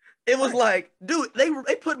activity. It was like, dude, they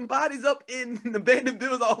putting bodies up in the abandoned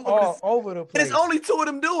buildings all over the place. And it's only two of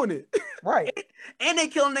them doing it. Right. And they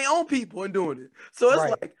killing their own people and doing it. So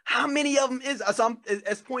it's like, how many of them is,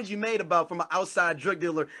 as points you made about from an outside drug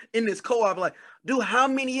dealer in this co-op, like, dude, how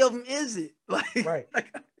many of them is it?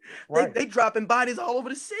 Like, they dropping bodies all over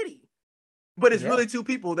the city. But it's really two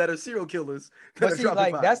people that are serial killers. But see,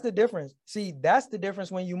 like, that's the difference. See, that's the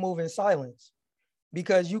difference when you move in silence.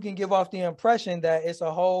 Because you can give off the impression that it's a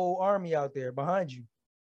whole army out there behind you.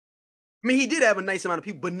 I mean, he did have a nice amount of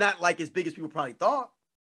people, but not like as big as people probably thought.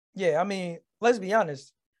 Yeah, I mean, let's be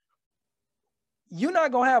honest. You're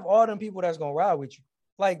not going to have all them people that's going to ride with you.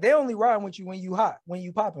 Like, they only ride with you when you hot, when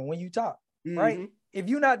you popping, when you top, right? If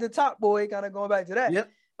you're not the top boy, kind of going back to that,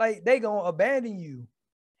 like, they going to abandon you.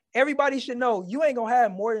 Everybody should know you ain't going to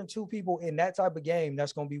have more than two people in that type of game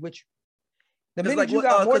that's going to be with you. The minute you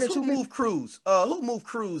got more than two people. Who moved Cruz? Who moved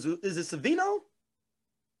Cruz? Is it Savino?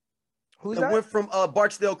 Who's that? Went from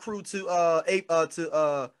Barksdale crew to it was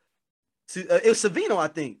Savino, I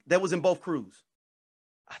think, that was in both crews.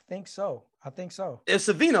 I think so. It's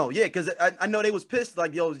Savino, yeah, because I know they was pissed.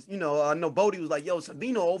 Like, yo, you know, I know Bodie was like, yo,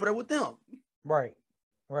 Savino over there with them. Right.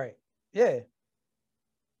 Yeah.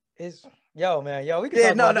 Yo, man, we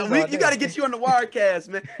can you got to get you on the Wirecast,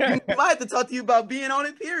 man. We might have to talk to you about being on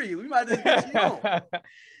it, period. We might have to get you on.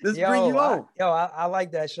 Let's bring you on. I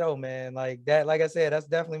like that show, man. Like that, like I said, that's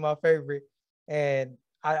definitely my favorite. And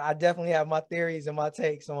I definitely have my theories and my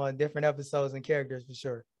takes on different episodes and characters for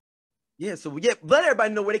sure. Yeah, so let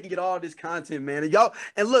everybody know where they can get all this content, man. And y'all,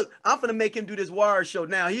 and look, I'm gonna make him do this wire show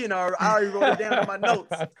now. I already wrote it down in my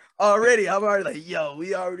notes already. I'm already like, yo,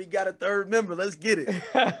 we already got a third member. Let's get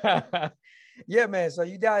it. Yeah, man. So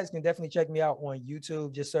you guys can definitely check me out on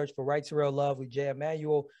YouTube. Just search for Right to Real Love with Jay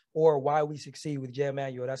Emanuel or Why We Succeed with Jay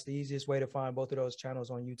Emanuel. That's the easiest way to find both of those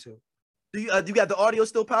channels on YouTube. Do you got the audio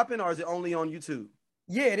still popping, or is it only on YouTube?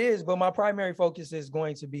 Yeah, it is, but my primary focus is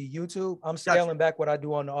going to be YouTube. I'm scaling back what I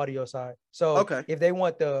do on the audio side. So if they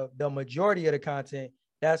want the majority of the content,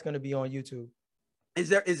 that's going to be on YouTube.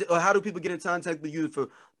 How do people get in contact with you for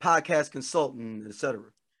podcast consulting, etc.?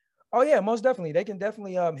 Oh yeah, most definitely. They can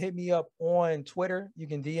definitely hit me up on Twitter. You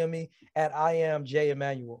can DM me at I am Jay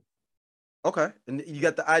Emanuel. Okay, and you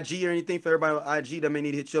got the IG or anything for everybody on IG that may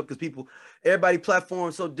need to hit you up, because everybody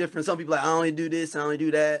platform so different. Some people like, I only do this, I only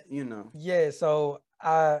do that, you know. Yeah, so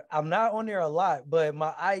I'm not on there a lot, but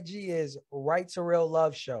my IG is Right to Real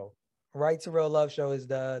Love Show. Right to Real Love Show is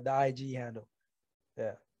the IG handle.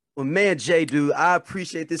 Yeah. Well, man, Jay, dude, I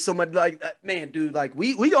appreciate this so much. Like, man, dude, like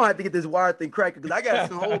we gonna have to get this wire thing cracking, because I got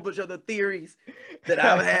some whole bunch of other theories that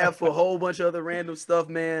I've had for a whole bunch of other random stuff,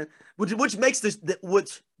 man. Which makes this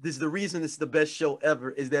the reason it's the best show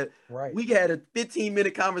ever, is that we had a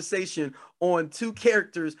 15-minute conversation on 2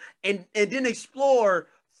 characters and didn't explore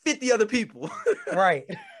 50 other people. Right.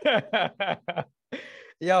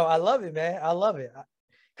 Yo, I love it, man. I love it.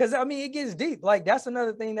 Because I mean, it gets deep. Like, that's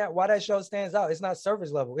another thing why that show stands out. It's not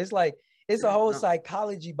surface level. It's like, it's a whole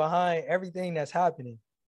psychology behind everything that's happening.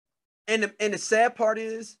 And the sad part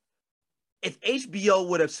is, if HBO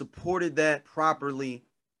would have supported that properly,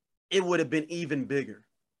 it would have been even bigger.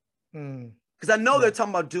 Because I know they're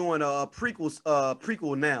talking about doing a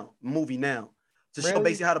prequel movie now, to show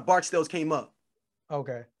basically how the Barksdales came up.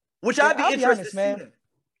 Okay. Which I'd be interested to man. see that.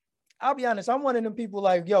 I'll be honest. I'm one of them people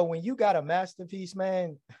like, yo, when you got a masterpiece,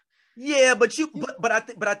 man. Yeah, but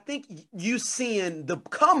I think you seeing the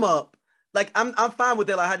come up, like I'm fine with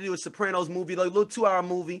that. Like how to do a Sopranos movie, like a little 2-hour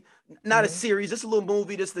movie, not a series, just a little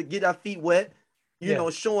movie, just to get our feet wet, you know,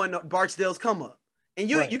 showing Barksdale's come up. And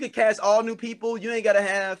you can cast all new people. You ain't gotta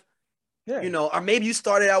have, you know, or maybe you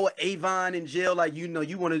started out with Avon in jail, like, you know,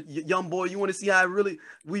 you want to, young boy, you want to see how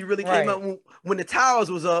we really came up when the towers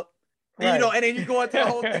was up. You know, and then you go into the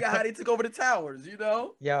whole thing of how they took over the towers, you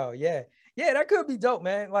know? Yo, yeah. Yeah, that could be dope,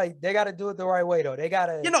 man. Like, they got to do it the right way, though. They got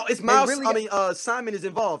to... You know, it's Miles... Simon is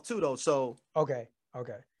involved, too, though, so... Okay.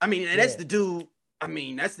 I mean, and that's the dude... I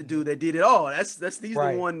mean, that's the dude that did it all. He's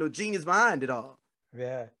the one, the genius behind it all.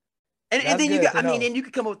 Yeah. And then you got... I mean, then you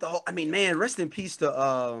could come up with the whole... I mean, man, rest in peace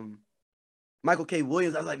to Michael K.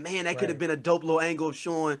 Williams. I was like, man, that could have been a dope little angle of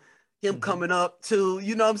showing him coming up, too.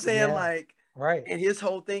 You know what I'm saying? Yeah. Like... Right. And his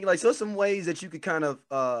whole thing, like, so there's some ways that you could kind of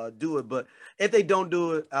do it, but if they don't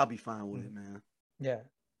do it, I'll be fine with it, man. Yeah.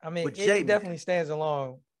 I mean, it definitely stands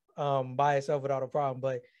alone by itself without a problem,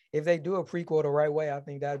 but if they do a prequel the right way, I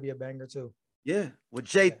think that'd be a banger too. Yeah. Well,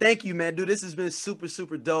 Jay, thank you, man. Dude, this has been super,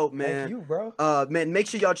 super dope, man. Thank you, bro. Man, make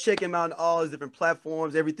sure y'all check him out on all his different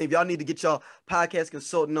platforms, everything. If y'all need to get y'all podcast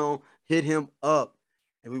consultant on, hit him up,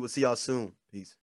 and we will see y'all soon. Peace.